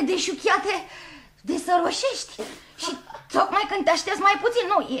cuvinte deșuchiate de săroșești. Și tocmai când te aștepți mai puțin,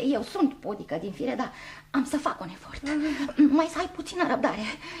 nu, eu sunt pudică din fire, dar am să fac un efort. Mai să ai puțină răbdare.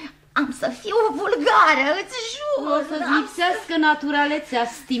 Am să fiu vulgară, îți jur. O să-ți lipsească naturalețea,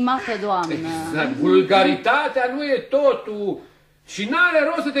 stimată doamnă. Exact, vulgaritatea nu e totul și n-are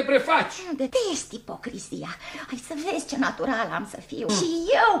rost să te prefaci. Detest ipocrizia. Hai să vezi ce natural am să fiu. Și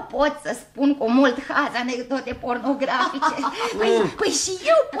eu pot să spun cu mult haz anecdote pornografice. Păi și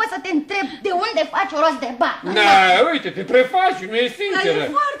eu pot să te întreb de unde faci o rost de bani. Da, uite, te prefaci, nu e sinceră. Dar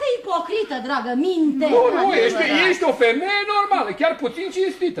e foarte ipocrită, dragă, minte. Nu, ești o femeie normală, chiar puțin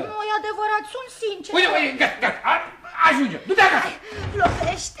cinstită. Nu, e adevărat, sunt sincer. Uite, gata, ajunge, du-te acasă.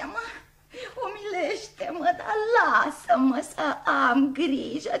 Lovește-mă, umilește-mă, dar lasă-mă să am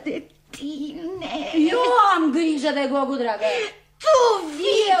grijă de tine. Eu am grijă de Gogu, dragă. Tu,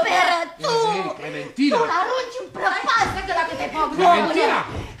 viperă, tu! Clementina! Tu l-arunci în prăpastă, că dacă te fac,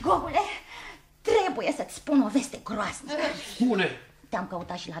 Gogule, trebuie să-ți spun o veste groaznică. Spune! Te-am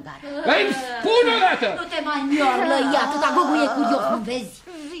căutat și la gară. Îmi spune odată! Nu te mai miorlăi, atâta Gogu e curios, nu vezi?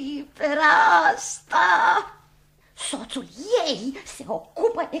 Vipera asta! Soțul ei se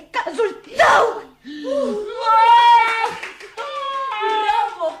ocupă de cazul tău!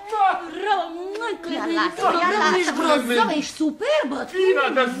 Rău, Clementina, ești grozavă, ești superbă. Tina,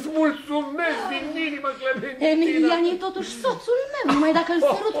 dar-ți mulțumesc din inimă, Clementina. Emilian e totuși soțul meu, numai dacă îl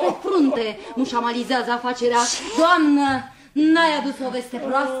sărut pe frunte, nu șamalizează afacerea. Doamnă, n-ai adus o veste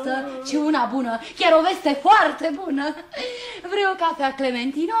proastă, ci una bună, chiar o veste foarte bună. Vrei o cafea,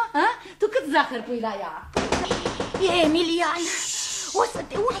 Clementino? Tu cât zahăr pui la ea? E Emilian! O să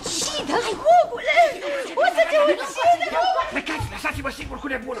te ucidă, Gogule! O să te ucidă! Plecați, lăsați-mă singur cu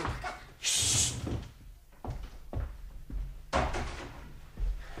nebunul!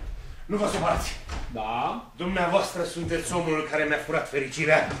 Nu vă supărați! Da? Dumneavoastră sunteți omul care mi-a furat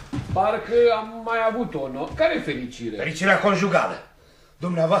fericirea. Parcă am mai avut-o, nu? Care fericire? Fericirea conjugală.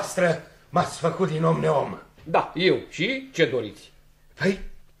 Dumneavoastră m-ați făcut din om neom. Da, eu. Și ce doriți? Păi,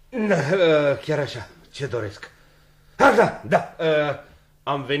 chiar așa, ce doresc? Da,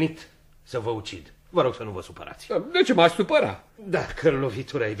 am venit să vă ucid. Vă rog să nu vă supărați. De ce m-aș supăra? Dacă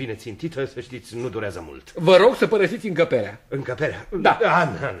lovitura e bine țintită, să știți, nu durează mult. Vă rog să părăsiți încăperea. Încăperea? Da.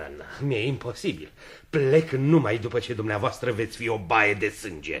 Mi-e imposibil. Plec numai după ce dumneavoastră veți fi o baie de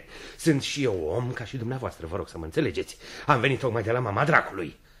sânge. Sunt și eu om ca și dumneavoastră, vă rog să mă înțelegeți. Am venit tocmai de la mama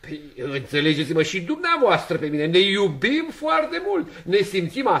dracului. Păi, înțelegeți-mă și dumneavoastră pe mine. Ne iubim foarte mult. Ne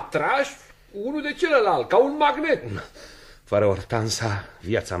simțim atrași unul de celălalt, ca un magnet. Fără Ortansa,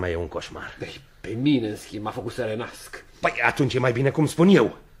 viața mea e un coșmar. Pe mine, în schimb, m-a făcut să renasc. Păi atunci e mai bine cum spun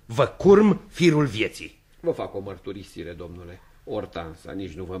eu. Vă curm firul vieții. Vă fac o mărturisire, domnule. Ortansa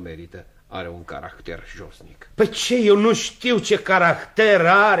nici nu vă merită. Are un caracter josnic. Păi ce, eu nu știu ce caracter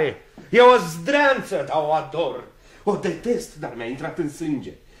are. E o zdreanță, dar o ador. O detest, dar mi-a intrat în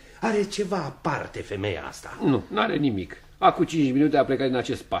sânge. Are ceva aparte femeia asta. Nu, n-are nimic. Acum 5 minute a plecat din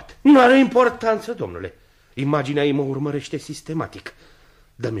acest pat. Nu are importanță, domnule. Imaginea ei mă urmărește sistematic.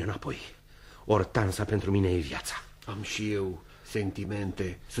 Dă-mi înapoi. Ortansa pentru mine e viața. Am și eu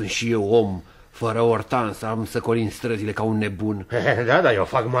sentimente. Sunt și eu om. Fără Ortansa am să colin străzile ca un nebun. Da, dar eu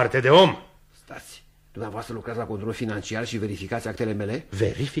fac moarte de om. Stați, dumneavoastră lucrați la control financiar și verificați actele mele?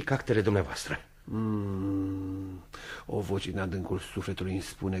 Verific actele dumneavoastră. O voce din adâncul sufletului îmi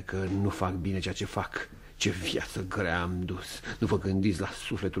spune că nu fac bine ceea ce fac. Ce viață grea am dus. Nu vă gândiți la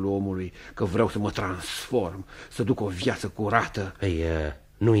sufletul omului că vreau să mă transform, să duc o viață curată. Păi,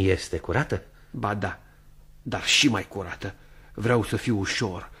 nu este curată? Ba da, dar și mai curată. Vreau să fiu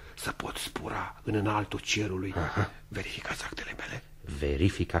ușor, să pot spura în înaltul cerului. Aha. Verificați actele mele.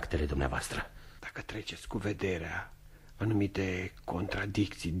 Verific actele dumneavoastră. Dacă treceți cu vederea anumite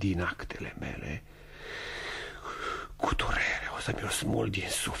contradicții din actele mele, cu durere o să mi-o smul din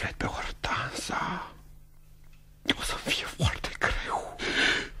suflet pe Ortansa. O să fie foarte greu.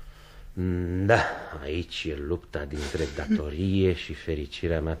 Da, aici e lupta dintre datorie și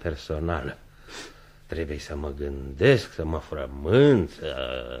fericirea mea personală. Trebuie să mă gândesc, să mă frământ,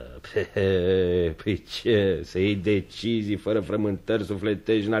 Păi ce, să iei decizii fără frământări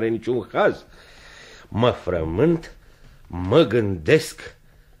sufletești n-are niciun haz. Mă frământ, mă gândesc,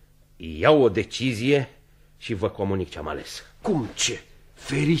 iau o decizie și vă comunic ce-am ales. Cum ce?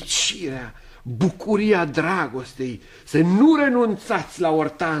 Fericirea, bucuria dragostei, să nu renunțați la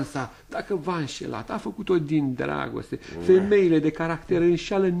Ortansa. Dacă v-a înșelat, a făcut-o din dragoste. Femeile de caracter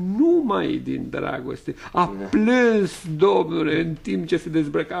înșeală numai din dragoste. A plâns, domnule, în timp ce se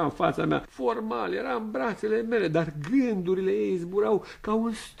dezbrăca în fața mea. Formal, era în brațele mele, dar gândurile ei zburau ca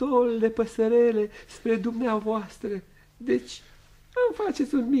un stol de păsărele spre dumneavoastră. Deci îmi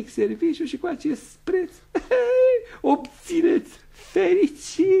faceți un mic serviciu și cu acest preț obțineți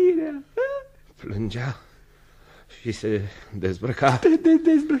fericirea. Plângea și se dezbrăca.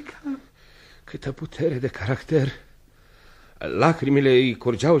 Dezbrăca. Câtă putere de caracter. Lacrimile îi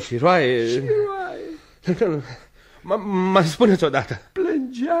curgeau și roaie. Și roaie. Mai spuneți odată.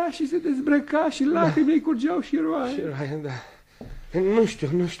 Plângea și se dezbrăca și lacrimile îi curgeau și roaie. Și roaie, da. Nu știu,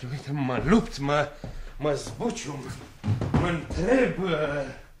 uite, mă lupt, mă zbucium, mă întreb.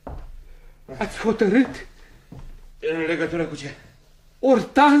 Ați hotărât? În legătură cu ce?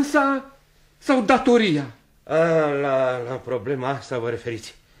 Ortansa sau datoria? La problema asta vă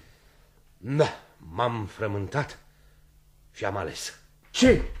referiți. Da, m-am frământat și am ales.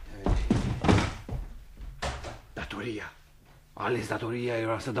 Ce? Datoria. Ales datoria,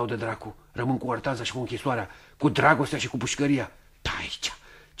 era să dau de dracu. Rămân cu Ortansa și cu închisoarea, cu dragostea și cu pușcăria. Da, aici,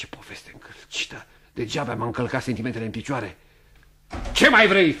 ce poveste încălcită. Degeaba m-am încălcat sentimentele în picioare. Ce mai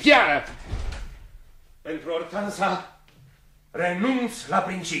vrei, fiară? Pentru Ortansa renunț la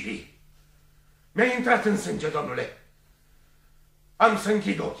principii. Mi-a intrat în sânge, domnule. Am să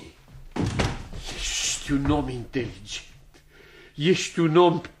închid ochii. Ești un om inteligent. Ești un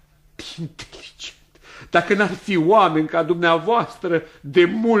om inteligent. Dacă n-ar fi oameni ca dumneavoastră, de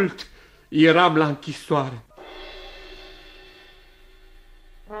mult eram la închisoare.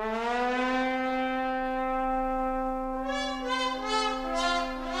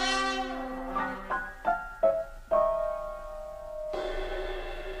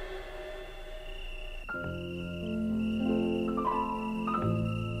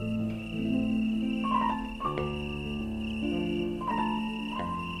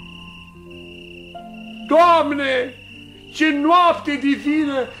 Doamne, ce noapte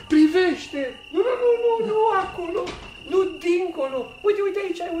divină! Privește! Nu, acolo! Nu, dincolo! Uite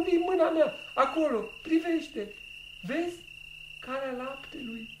aici, unde e mâna mea! Acolo, privește! Vezi? Calea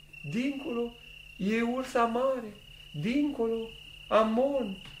laptelui! Dincolo e ursa mare! Dincolo,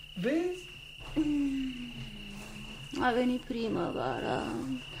 Amon! Vezi? A venit primăvara,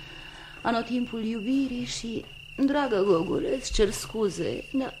 anotimpul iubirii și, dragă Gogule, îți cer scuze,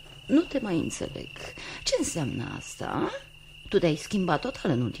 dar nu te mai înțeleg. Ce înseamnă asta? Tu te-ai schimbat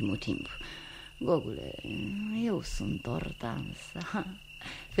total în ultimul timp. Gogule, eu sunt Ortansa,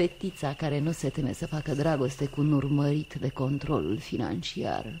 fetița care nu se teme să facă dragoste cu un urmărit de controlul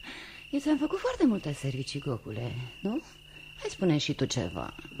financiar. Eu ți-am făcut foarte multe servicii, Gogule, nu? Hai, spune și tu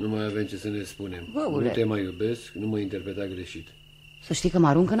ceva. Nu mai avem ce să ne spunem. Gogule. Nu te mai iubesc, nu mă interpreta greșit. Să știi că mă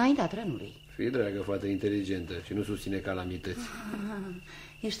arunc înaintea trenului. Fii dragă, fată inteligentă și nu susține calamități.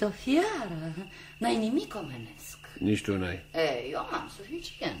 Ești o fiară, n-ai nimic omenesc. Nici tu n-ai. Eu am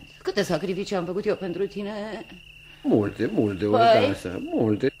suficient. Câte sacrificii am făcut eu pentru tine? Multe, Ortansa,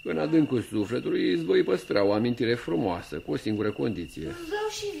 multe. În adâncul sufletului îți voi păstra o amintire frumoasă, cu o singură condiție. Îți dau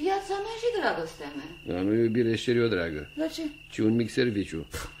și viața mea și dragostea mea. Dar nu iubire șteriu, dragă. La ce? Ci un mic serviciu.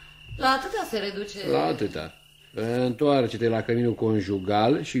 La atâta se reduce. La atâta. Întoarce-te la căminul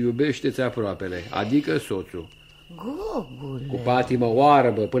conjugal și iubește-ți aproapele, adică soțul. Gogule. Cu patimă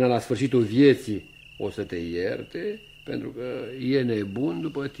oarbă până la sfârșitul vieții o să te ierte, pentru că e nebun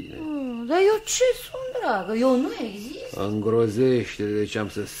după tine. Dar eu ce sunt, dragă? Eu nu exist. Îngrozește de ce am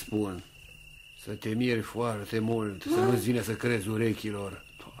să spun. Să te miri foarte mult, să nu-ți vine să crezi urechilor.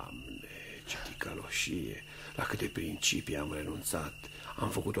 Doamne, ce ticăloșie! La câte principii am renunțat. Am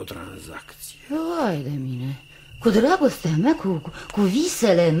făcut o tranzacție. Vai de mine. Cu dragostea mea, cu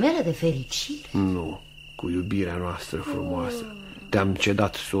visele mele de fericire. Nu, cu iubirea noastră frumoasă. Te-am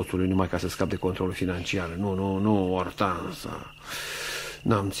cedat soțului numai ca să scap de controlul financiar. Nu, Ortansa.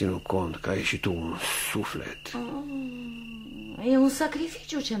 N-am ținut cont că ai și tu un suflet. E un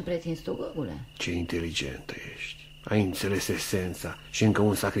sacrificiu ce-mi pretinzi tu, Gogule. Ce inteligentă ești. Ai înțeles esența și încă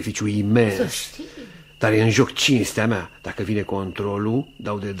un sacrificiu imens. Să știi. Dar e în joc cinstea mea. Dacă vine controlul,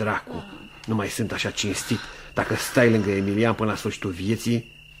 dau de dracu. Nu mai sunt așa cinstit. Dacă stai lângă Emilian până la sfârșitul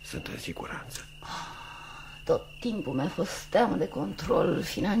vieții, sunt în siguranță. Tot timpul mi-a fost teamă de control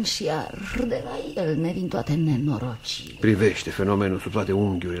financiar. De la el ne vin toate nenorocii. Privește fenomenul sub toate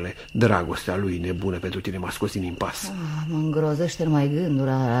unghiurile. Dragostea lui nebună pentru tine m-a scos din impas. Mă îngrozește numai gândul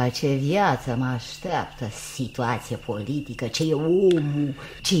la ce viață mă așteaptă. Situație politică, ce e omul,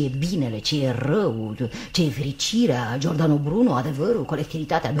 ce e binele, ce e rău, ce e fericirea, Giordano Bruno, adevărul,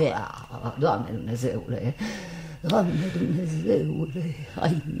 colectivitatea. Doamne Dumnezeule, Doamne Dumnezeule,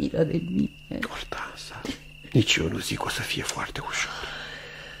 ai milă de mine. Ortansa, nici eu nu zic că o să fie foarte ușor.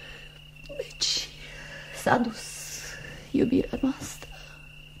 Deci s-a dus iubirea noastră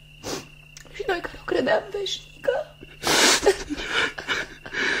și noi care o credeam veșnică.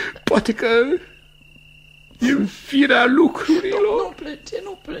 Poate că e în firea lucrurilor.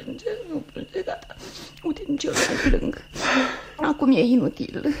 Nu plânge, gata. Uite, nici eu nu plâng. Acum e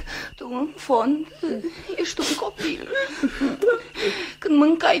inutil. Tu, în fond, ești un copil. Când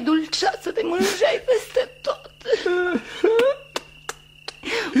mâncai dulceață, te mânjai peste tot.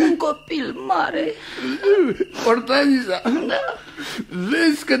 Un copil mare. Ortansa, Da.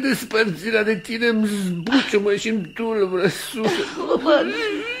 vezi că despărțirea de tine îmi zbuciumă și îmi tulbură sufletul. Văd.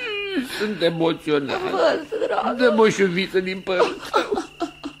 Sunt emoționat. Văd, dragă. Dă-mă și o viță din părul tău.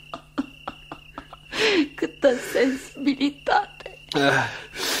 Câtă sensibilitate.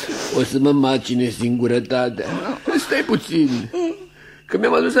 O să mă macine singurătatea. Stai puțin, că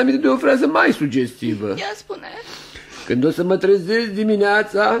mi-am adus aminte de o frază mai sugestivă. Ia spune. Când o să mă trezesc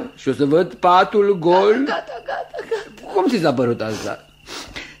dimineața și o să văd patul gol... Gata. Cum ți s-a părut asta?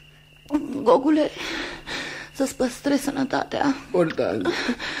 Gogule, să-ți păstrezi sănătatea. Ortansa.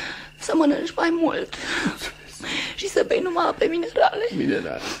 Să mănânci mai mult. Și să bei numai ape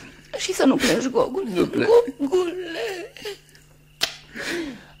minerale. Și să nu plângi, Gogule. Nu plâng. Gogule.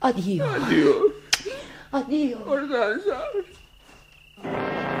 Adio. Ortansa.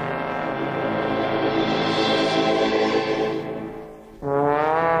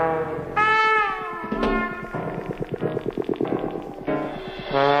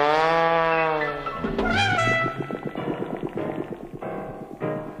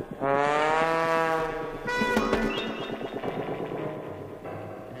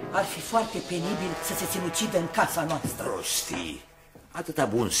 Ar fi foarte penibil să se sinucidă în casa noastră. Prostii. Atâta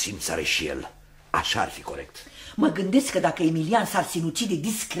bun simț are și el. Așa ar fi corect. Mă gândesc că dacă Emilian s-ar sinucide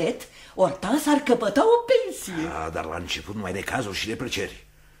discret, Ortansa ar căpăta o pensie. Dar la început numai de cazuri și de plăceri.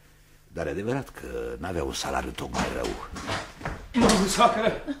 Dar e adevărat că n-avea un salariu tocmai rău.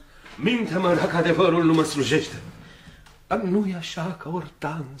 Soacră, minte-mă dacă adevărul nu mă slujește. Dar nu-i așa că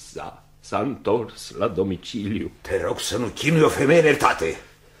Ortansa s-a întors la domiciliu. Te rog să nu chinui o femeie în iertate.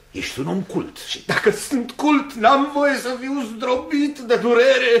 Ești un om cult. Și dacă sunt cult, n-am voie să fiu zdrobit de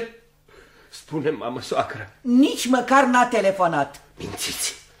durere. Spune, mamă, soacră. Nici măcar n-a telefonat.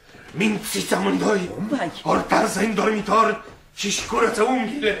 Mințiți amândoi. Ortansa în dormitor și-și curăță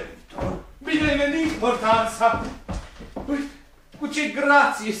unghiile. Bine ai venit, Ortansa. Uite, cu ce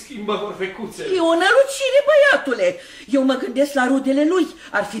grație schimbă vorfecuțele. E o nălucire, băiatule. Eu mă gândesc la rudele lui.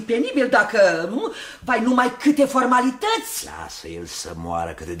 Ar fi penibil dacă, nu, vai numai câte formalități. Lasă el să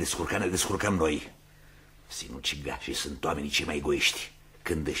moară, că ne descurcăm noi. Sinucigașii sunt oamenii cei mai egoiști.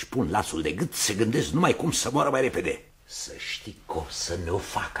 Când își pun lațul de gât, se gândesc numai cum să moară mai repede. Să știi că o să ne o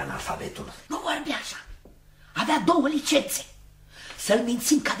facă analfabetul. Nu vorbi așa. Avea 2 licențe. Să-l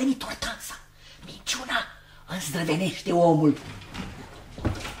mințim că a venit Ortansa. Minciuna îndrăvenește omul.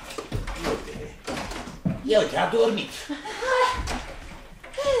 Eu te-a dormit.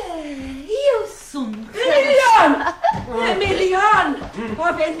 Eu sunt. Emilian!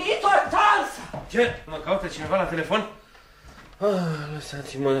 A venit Ortansa! Ce? Mă caută cineva la telefon?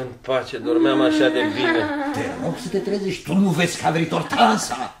 Lăsați-mă în pace, dormeam așa de bine. Te rog să te trezești, tu nu vezi că a venit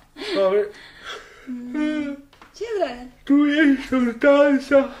Ortansa. Ce drag? Tu ești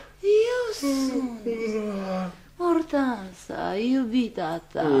Ortansa. Eu sunt. Ortansa, iubita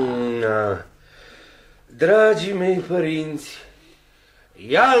ta. Dragii mei părinți,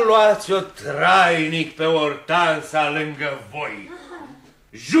 ia luați-o trainic pe Ortansa lângă voi.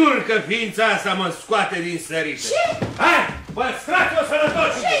 Jur că ființa asta mă scoate din sărite. Ce? Hai, păstrați-o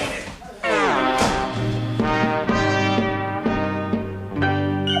sănătoși!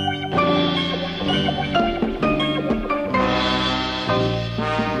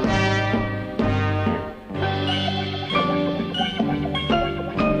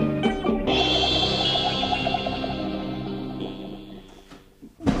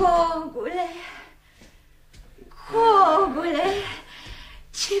 Gogule, Gogule,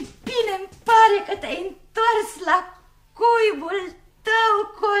 ce bine-mi pare că te-ai întors la cuibul tău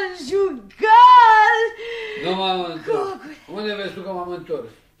conjugal. Nu m-am întors. Gogule. Unde vezi tu că m-am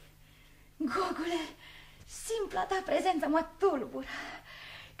întors? Gogule, simpla ta prezență mă tulbură.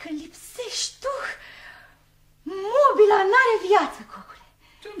 Când lipsești tu, mobila n-are viață, Gogule.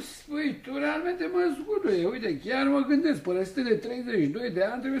 Ce-mi spui tu? Realmente mă zguduie. Uite, chiar mă gândesc, părăsite de 32 de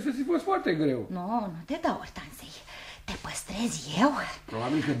ani trebuie să fi fost foarte greu. Nu te dau Ortansei. Te păstrez eu?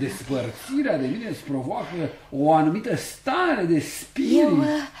 Probabil că despărțirea de mine îți provoacă o anumită stare de spirit.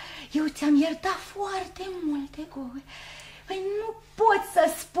 Eu ți-am iertat foarte multe, Gogu. Păi nu poți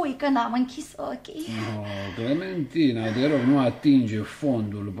să spui că n-am închis ochii. No, Clementina, te rog, nu atinge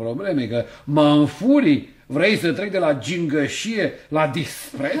fondul problemei, că mă înfurii. Vrei să trec de la gingășie la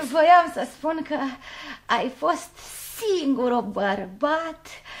dispreț? Voiam să spun că ai fost singurul bărbat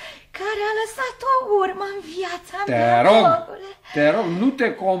care a lăsat o urmă în viața mea, Gogule. Te rog, nu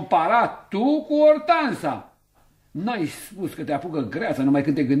te compara tu cu Ortansa. N-ai spus că te apucă greața numai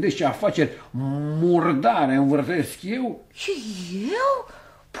când te gândești ce afaceri murdare învârtesc eu? Și eu?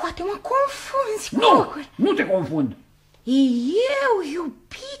 Poate mă confunzi, Gogule. Nu te confund. Eu,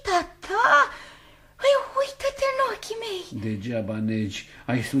 iubita ta? Păi uită-te în ochii mei. Degeaba negi.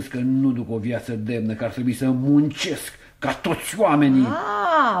 Ai spus că nu duc o viață demnă, că ar trebui să muncesc ca toți oamenii.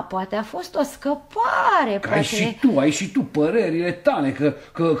 Poate a fost o scăpare. Că poate... ai și tu părerile tale,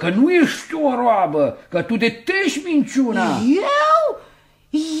 că nu ești o roabă, că tu detești minciuna.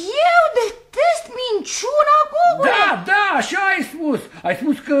 Eu detest minciuna, Gogule? Da, așa ai spus. Ai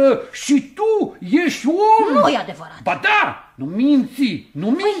spus că și tu ești om. Nu e adevărat. Ba da, nu minți.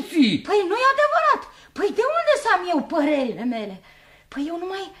 Păi nu e adevărat. Păi de unde să am eu părerile mele? Păi eu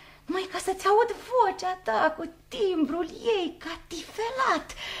numai ca să-ți aud vocea ta cu timbrul ei catifelat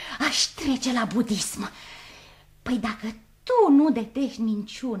aș trece la budism. Păi dacă tu nu detești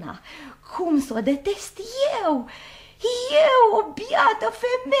minciuna, cum să o detest eu? Eu, o biată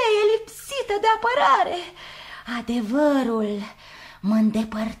femeie lipsită de apărare. Adevărul mă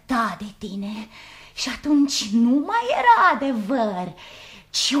îndepărta de tine și atunci nu mai era adevăr,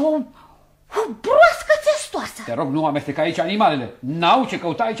 ci o broască țestoasă. Te rog, nu amesteca aici animalele. N-au ce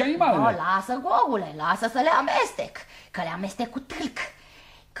căuta aici animalele. Lasă, Gogule, lasă să le amestec, că le amestec cu tâlc.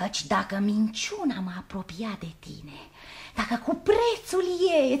 Căci dacă minciuna mă apropia de tine, dacă cu prețul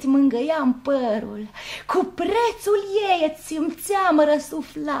ei îți mângâiam părul, cu prețul ei îți simțeam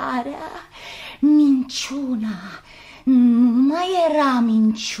răsuflarea, minciuna nu mai era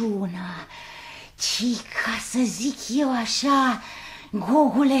minciuna, ci, ca să zic eu așa,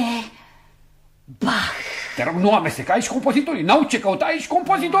 Gogule, bah! Te rog, nu amesteca aici compozitorii. N-au ce căuta aici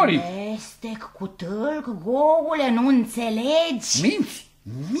compozitorii. Amestec cu tâlc, Gogule, nu înțelegi?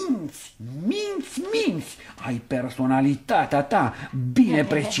 Minți. Ai personalitatea ta bine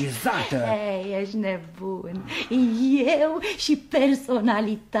precizată. Ești nebun. Eu și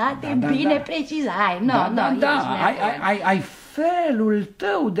personalitate bine precizată. Ai felul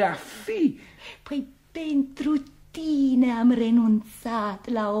tău de a fi. Păi pentru tine am renunțat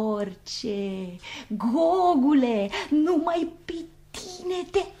la orice. Gogule, numai pe tine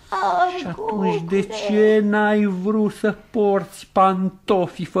te Și atunci de ce n-ai vrut să porți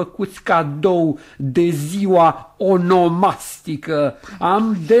pantofii făcuți cadou de ziua onomastică?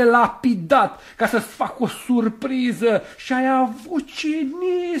 Am delapidat ca să-ți fac o surpriză și ai avut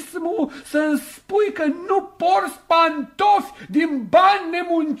cinismul să-mi spui că nu porți pantofi din bani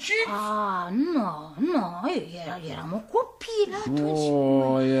nemunciți? Nu, eram o copilă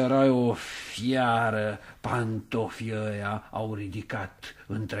atunci. Erai o fiară. Pantofii ăia au ridicat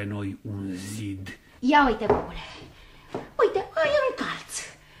între noi un zid. Ia uite, Gogule, uite, îi încalț.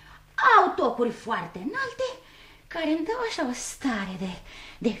 Au tocuri foarte înalte care îmi dau așa o stare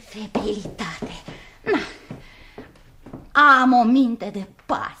de febrilitate. Na, am o minte de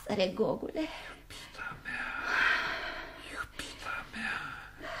pasăre, Gogule. Iubita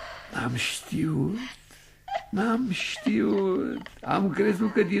mea, n-am știut, am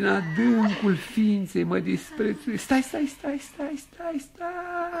crezut că din adâncul ființei mă disprețui. Stai,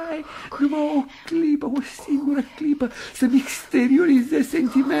 numai o clipă, o singură clipă, să-mi exteriorizez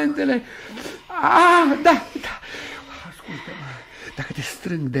sentimentele. Da, ascultă-mă, dacă te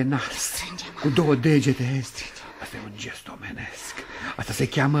strâng de nas cu 2 degete, asta e un gest omenesc. Asta se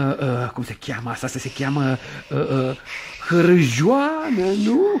cheamă, cum se cheamă? Asta se cheamă hârjoană,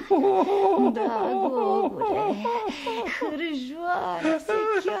 nu? Da, Gogule, hârjoană se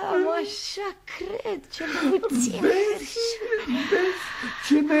cheamă, așa cred, cel puțin. Vezi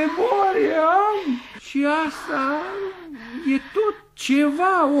ce memorie am? Și asta e tot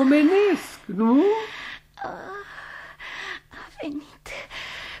ceva omenesc, nu? A venit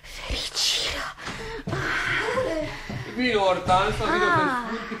fericirea. Vino, Ortansa, vino pe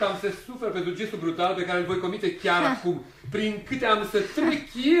scurt cât am să sufăr pentru gestul brutal pe care îl voi comite chiar acum. Prin câte am să trec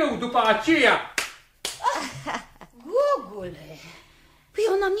eu după aceea. Gogule, păi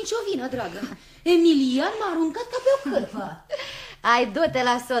eu n-am nicio vină, dragă. Emilian m-a aruncat ca pe o cârpă. Ai, du-te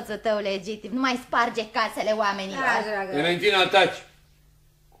la soțul tău legitim, nu mai sparge casele oamenilor. Clementina, taci.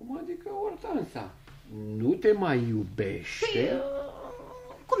 Cum adică, Ortansa? Nu te mai iubește?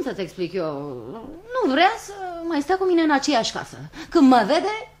 Cum să-ți explic eu? Nu vrea să mai stea cu mine în aceeași casă. Când mă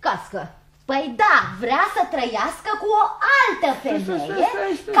vede, cască. Păi da, vrea să trăiască cu o altă femeie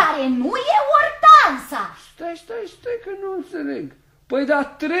care nu e Ortansa. Stai că nu înțeleg. Păi dar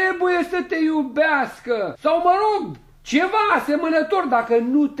trebuie să te iubească. Sau mă rog, ceva asemănător. Dacă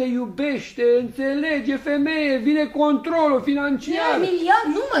nu te iubește, înțelege, femeie, vine controlul financiar. Emilian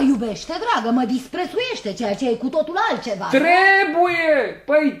nu mă iubește, dragă, mă disprețuiește, ceea ce e cu totul altceva. Trebuie!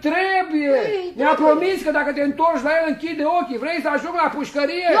 Păi trebuie! Mi-a promis că dacă te întorci la el, închide ochii. Vrei să ajung la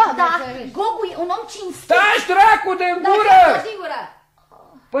pușcărie? Da, Gogu e un om cinstit. Stai-și dracu de gură! Sigură.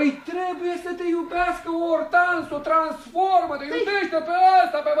 Păi trebuie să te iubească o Ortansa, o transformă, te iubește pe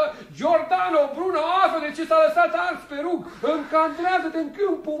ăsta, pe Giordano, Bruno, află de ce s-a lăsat ars pe rug, încadrează-te în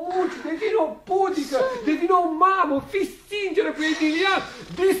câmpul muncii, devine o pudică, devine o mamă, fii sinceră cu Emilian,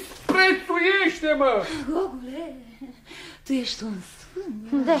 disprețuiește-mă! Gogule, tu ești un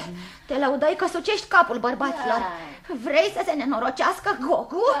sfânt. Te laudai că sucești capul bărbaților. Vrei să se nenorocească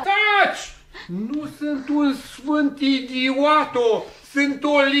Gogu? Taci! Nu sunt un sfânt idioto! Sunt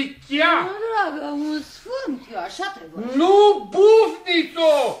o lichea! Dragă, un sfânt, eu așa trebuie. Nu,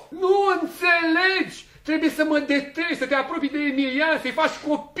 bufnițo! Nu înțelegi! Trebuie să mă detreci, să te apropii de Emilian, să-i faci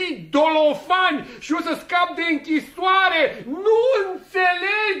copii dolofani și eu să scap de închisoare! Nu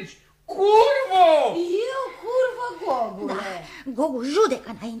înțelegi! Curvo! Eu curvă, Gogule. Da. Gogu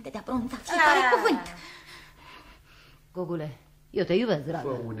judecă înainte de a pronunța fiecare cuvânt. Gogule, eu te iubesc, dragă.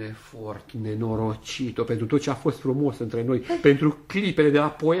 Fă un efort nenorocit-o pentru tot ce a fost frumos între noi, pentru clipele de la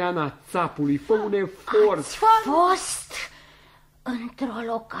Poiana Țapului. Fă un efort. Ați fost într-o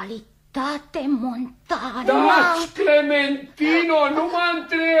localitate montană. Taci, Clementino, nu mă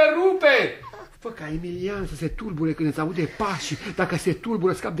întrerupe! Fă ca Emilian să se tulbure când îți aude pașii. Dacă se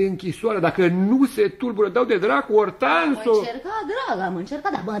tulbură, scap de închisoare. Dacă nu se tulbură, dau de dracu Ortansa. Am încercat, dragă, am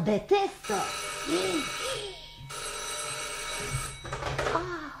încercat, dar mă detestă.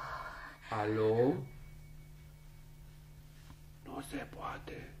 Alo? Nu se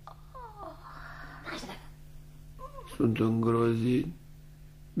poate. Sunt îngrozit.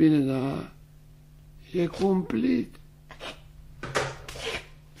 Bine, dar e cumplit.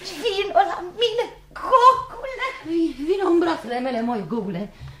 Vino la mine, Gogule. Vino în brațele mele, moi,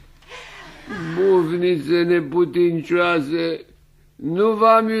 Gogule. Bufnițe neputincioase, nu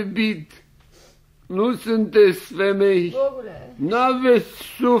v-am iubit. Nu sunteți femei. N-aveți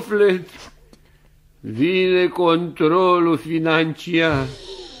suflet. Vine controlul financiar.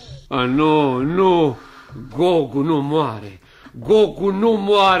 Nu, Gogu nu moare. Gogu nu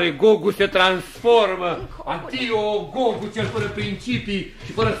moare, Gogu se transformă. Adio Gogu cel fără principii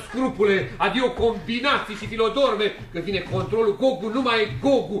și fără scrupule, adio combinații și filodorme. Când vine controlul, Gogu nu mai e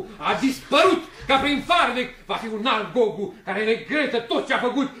Gogu, a dispărut ca prin farmec. Va fi un alt Gogu care regretă tot ce a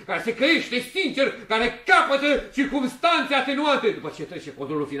făcut, care se căiește sincer, care capătă circumstanțe atenuante. După ce trece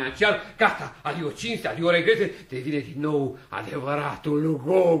controlul financiar, gata, adio cinste, adio regrete, devine din nou adevăratul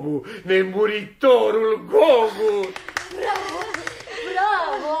Gogu, nemuritorul Gogu. Bravo,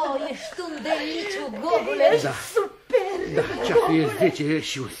 bravo, ești un deliciu, Gogule, ești super. Da, ceasul e 10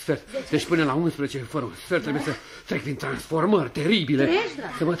 și un sfert. Deci până la 11 fără un sfert trebuie să trec prin transformări teribile.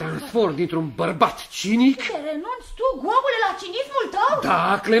 Să mă transform dintr-un bărbat cinic. Te renunți tu, Gogule, la cinismul tău?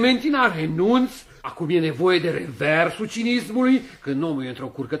 Da, Clementina, renunț. Acum e nevoie de reversul cinismului. Când omul e într-o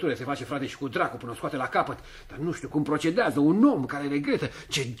curcătură, se face frate și cu dracu până o scoate la capăt. Dar nu știu cum procedează un om care regretă,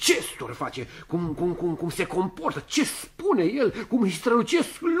 ce gesturi face, cum se comportă, ce spune el, cum îi strălucesc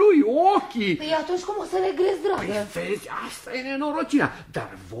lui ochii. Păi atunci cum o să regrezi, dragă? Păi vezi, asta e nenorocirea. Dar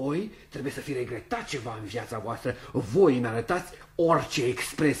voi trebuie să fi regretat ceva în viața voastră. Voi îmi arătați orice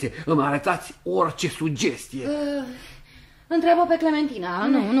expresie, îmi arătați orice sugestie. Întreabă pe Clementina.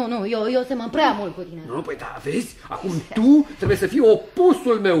 Nu, eu se mă prea mult cu tine. Nu, păi da, vezi? Acum tu trebuie să fii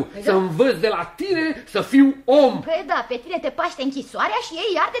opusul meu, să învăț de la tine să fiu om. Păi da, pe tine te paște închisoarea și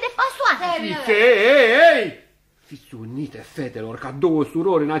ei arde de fasoane. Ei! Fiți unite, fetelor, ca două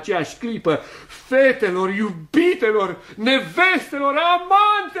surori în aceeași clipă. Fetelor, iubitelor, nevestelor,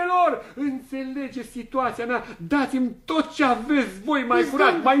 amantelor. Înțelegeți situația mea. Dați-mi tot ce aveți voi mai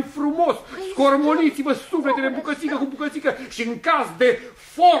curat, mai frumos. Scormoniți-vă sufletele bucățică cu bucățică și în caz de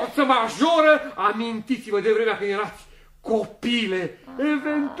forță majoră, amintiți-vă de vremea când erați copile,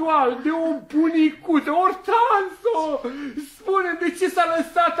 eventual de o bunicuță, Ortansa. Spune de ce s-a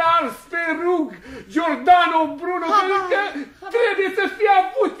lăsat ars pe rug Giordano Bruno, pentru că trebuie să fie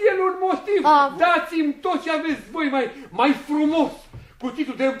avut el un motiv. Dați-mi tot ce aveți voi mai frumos.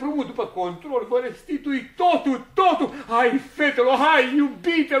 Cutitul de împrumut după control, vă restitui totul. Hai, fetelor, hai,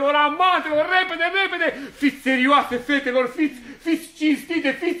 iubitelor, amantelor, repede. Fiți serioase, fetelor, fiți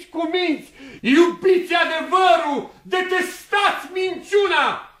cinstite, fiți cuminți. Iubiți adevărul, detestați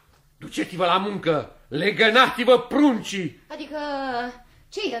minciuna. Duceți-vă la muncă, legănați-vă pruncii. Adică,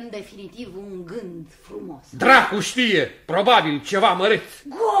 ce e în definitiv un gând frumos? Dracu știe, probabil ceva măreț.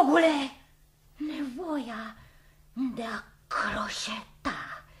 Gogule, nevoia de a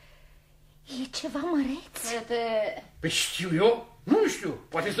croșeta e ceva măreț? Păi știu eu? Nu știu,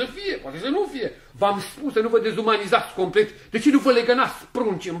 poate să fie, poate să nu fie. V-am spus să nu vă dezumanizați complet. De ce nu vă legănați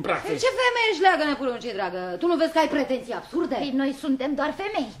prunci în brațe? Ce femeie își leagă nepruncii, dragă? Tu nu vezi că ai pretenții absurde? Păi noi suntem doar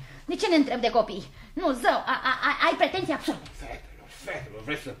femei. De ce ne întrebi de copii? Nu, zău, ai pretenții absurde. Fetelor,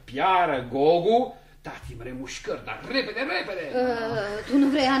 vreți să piară Gogu? Dați-mi remușcări, dar repede. Tu nu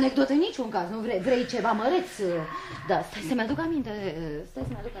vrei anecdote în niciun caz, nu vrei ceva măreț. Da, stai să-mi aduc aminte. Da.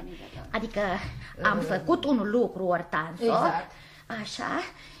 Adică am făcut un lucru, Ortansa. Exact. Așa,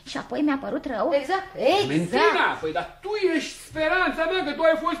 și apoi mi-a părut rău. Exact. Clementina, păi dar tu ești speranța mea, că tu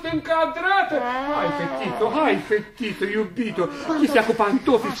ai fost încadrată. Hai, fetito, iubito. Chestia cu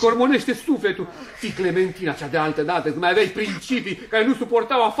pantofii scormonește sufletul. Fii Clementina cea de altă dată, când mai aveai principii care nu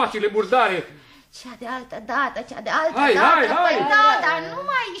suportau afacerile murdare. Cea de altă dată. Hai. Păi da, dar nu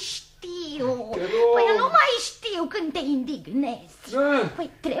mai știu. Păi nu mai știu când te indignezi. Păi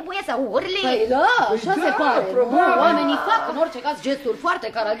trebuie să urli. Păi da, așa se pare. Oamenii fac în orice caz gesturi foarte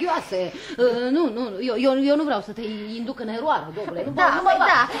caragioase. Nu, eu nu vreau să te induc în eroare, Gogule. Da,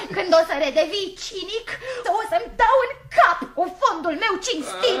 când o să redevii cinic, o să-mi dau în cap cu fondul meu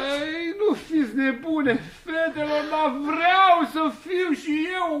cinstit. Ai, nu fiți nebune, fetelor, dar vreau să fiu și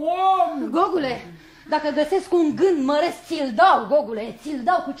eu om. Gogule, dacă găsesc un gând măreț, ți-l dau, Gogule, ți-l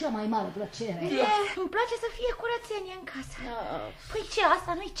dau cu cea mai mare plăcere. Îmi place să fie curățenie în casă. Păi ce,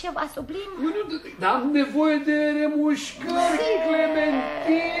 asta nu-i ceva sublim? Dar am nevoie de remușcări,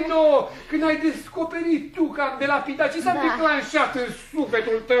 Clementino. Când ai descoperit tu că am delapidat, ce s-a declanșat în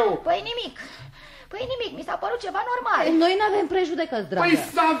sufletul tău? Păi nimic, mi s-a părut ceva normal. Noi n-avem prejudecăți, dragă. Păi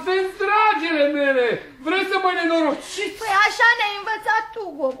să avem, dragele mele. Vreți să mă nenorociți? Păi așa ne-ai învățat tu,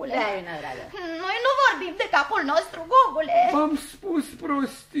 Gogule. Noi nu vorbim de capul nostru, Gogule. V-am spus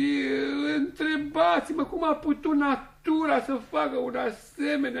prostii. Întrebați-mă cum a putut natura să facă un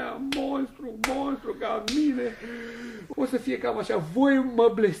asemenea monstru ca mine. O să fie cam așa. Voi mă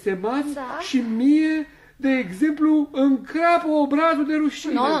blestemați și mie, de exemplu, încrapă obrazul de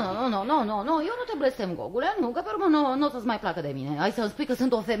rușine. Nu, eu nu te blestem, Gogule, nu, că pe urmă nu o să-ți mai placă de mine. Hai să-mi spui că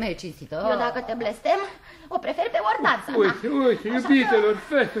sunt o femeie cinstită. Eu dacă te blestem, o prefer pe Ortansa. Uite, iubitelor,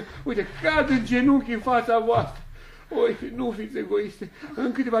 fete, uite, cad în genunchi în fața voastră. Oi, nu fiți egoiste.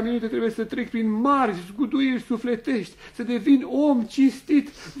 În câteva minute trebuie să trec prin mari zguduiri sufletești, să devin om cinstit.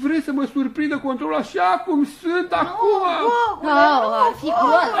 Vrei să mă surprindă controlul așa cum sunt acum? Ar fi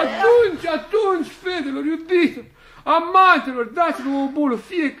Atunci, fetelor, iubiților, amantelor, dați-vă o bulă,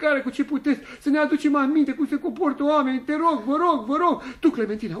 fiecare cu ce puteți, să ne aducem aminte cum se comportă oamenii. Te rog, vă rog. Tu,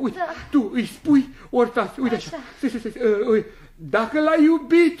 Clementina, uite, tu îi spui Ortansa, uite așa. Dacă l-ai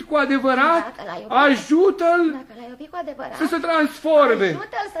iubit cu adevărat, ajută-l să se transforme.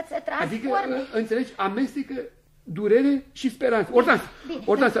 Ajută-l să se transforme. Adică, înțelegi, amestecă durere și speranță.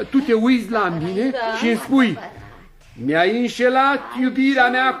 Ortansa, tu te uiți la mine și îmi spui: mi-ai înșelat iubirea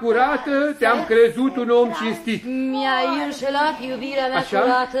mea curată, te-am crezut un om cinstit. Mi-ai înșelat iubirea mea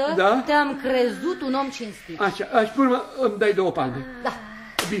curată, te-am crezut un om cinstit. Așa, și pe urmă îmi dai 2 palme. Da.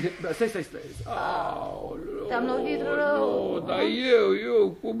 Bine, stai. Te-am lovit rău. Dar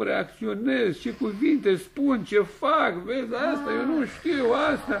eu cum reacționez, ce cuvinte spun, ce fac, vezi, asta, eu nu știu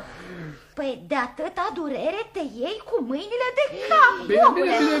asta. Păi de atâta durere te iei cu mâinile de cap.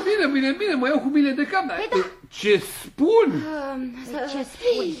 Bine, mă iau cu mâinile de cap, dar ce spun? Ce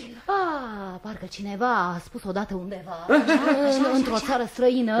spui? Parcă cineva a spus odată undeva, într-o țară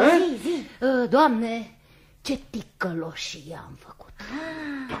străină. Doamne, ce ticăloșie am făcut.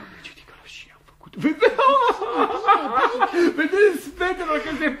 Vedeți, fetelor,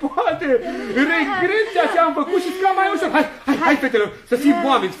 că se poate. Regret ceea ce am făcut și scam mai ușor. Hai, fetelor, să fim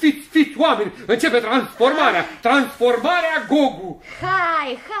oameni, fiți oameni. Începe transformarea Gogu.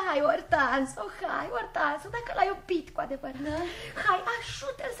 Hai, Ortansa, dacă l-ai iubit cu adevărat. Hai,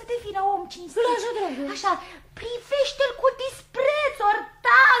 ajută-l să devină om cinstit. Așa, privește-l cu dispreț,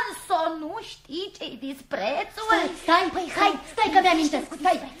 Ortansa. Nu știi ce-i disprețul? Stai că mi-amintesc.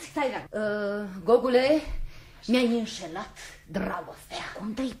 Stai. Gogule, mi-ai înșelat dragostea.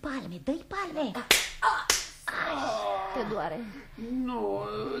 Acum dă-i palme. Te doare? Nu,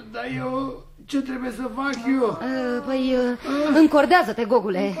 dar eu ce trebuie să fac eu? Păi, încordează-te,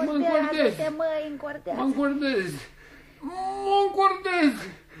 Gogule. Mă încordez. Mă încordez.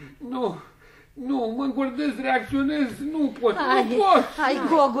 Nu, mă încordez, reacționez, nu pot. Hai,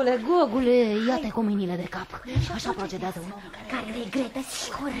 Gogule, ia-te cu mâinile de cap. Așa procedează un om care regretă,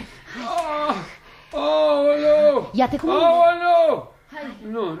 sigur. Aoleu! Ia-te cu mâinile. Aoleu!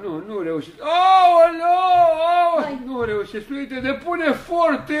 Nu reușesc. Nu reușesc. Uite, depune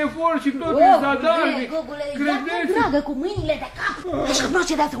efort și tot e zadarnic. Gogule, ia-te dragă cu mâinile de cap. Așa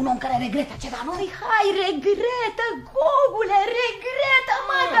procedează un om care regretă ceva, nu? Hai, regretă, Gogule,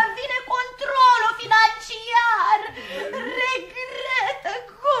 mă, că vine controlul financiar. Regretă,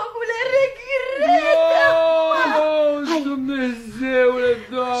 Gogule, Hai, Dumnezeule,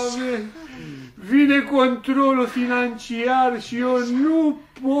 Doamne! Vine controlul financiar și eu nu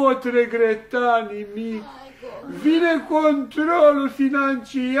pot regreta nimic. Vine controlul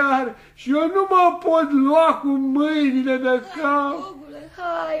financiar și eu nu mă pot lua cu mâinile de cap.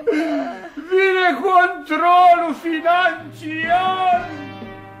 Vine controlul financiar.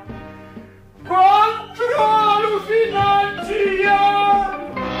 Controlul financiar.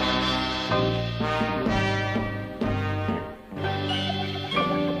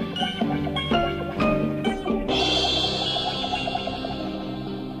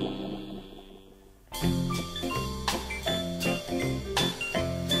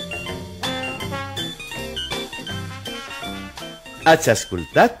 Ați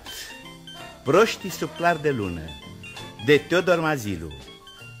ascultat Proștii sub clar de lună de Teodor Mazilu.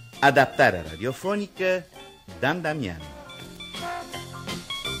 Adaptarea radiofonică Dan Damian.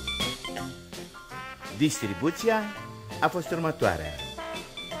 Distribuția a fost următoarea: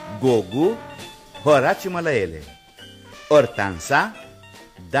 Gogu, Horațiu Mălăele, Ortansa,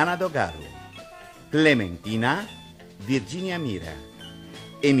 Dana Dogaru, Clementina, Virginia Mirea,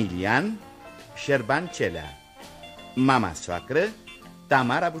 Emilian, Șerban Cellea, mama soacră,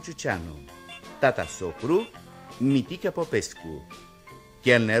 Tamara Buciuceanu, tata socru, Mitică Popescu,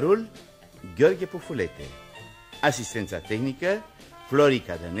 chelnerul, Gheorghe Pufulete, asistența tehnică,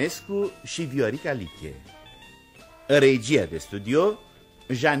 Florica Dănescu și Viorica Liche, regia de studio,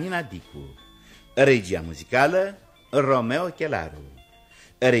 Janina Dicu, regia muzicală, Romeo Chelaru,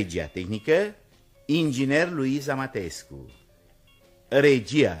 regia tehnică, inginer Luiza Mateescu,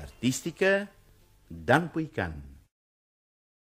 regia artistică, Dan Puican.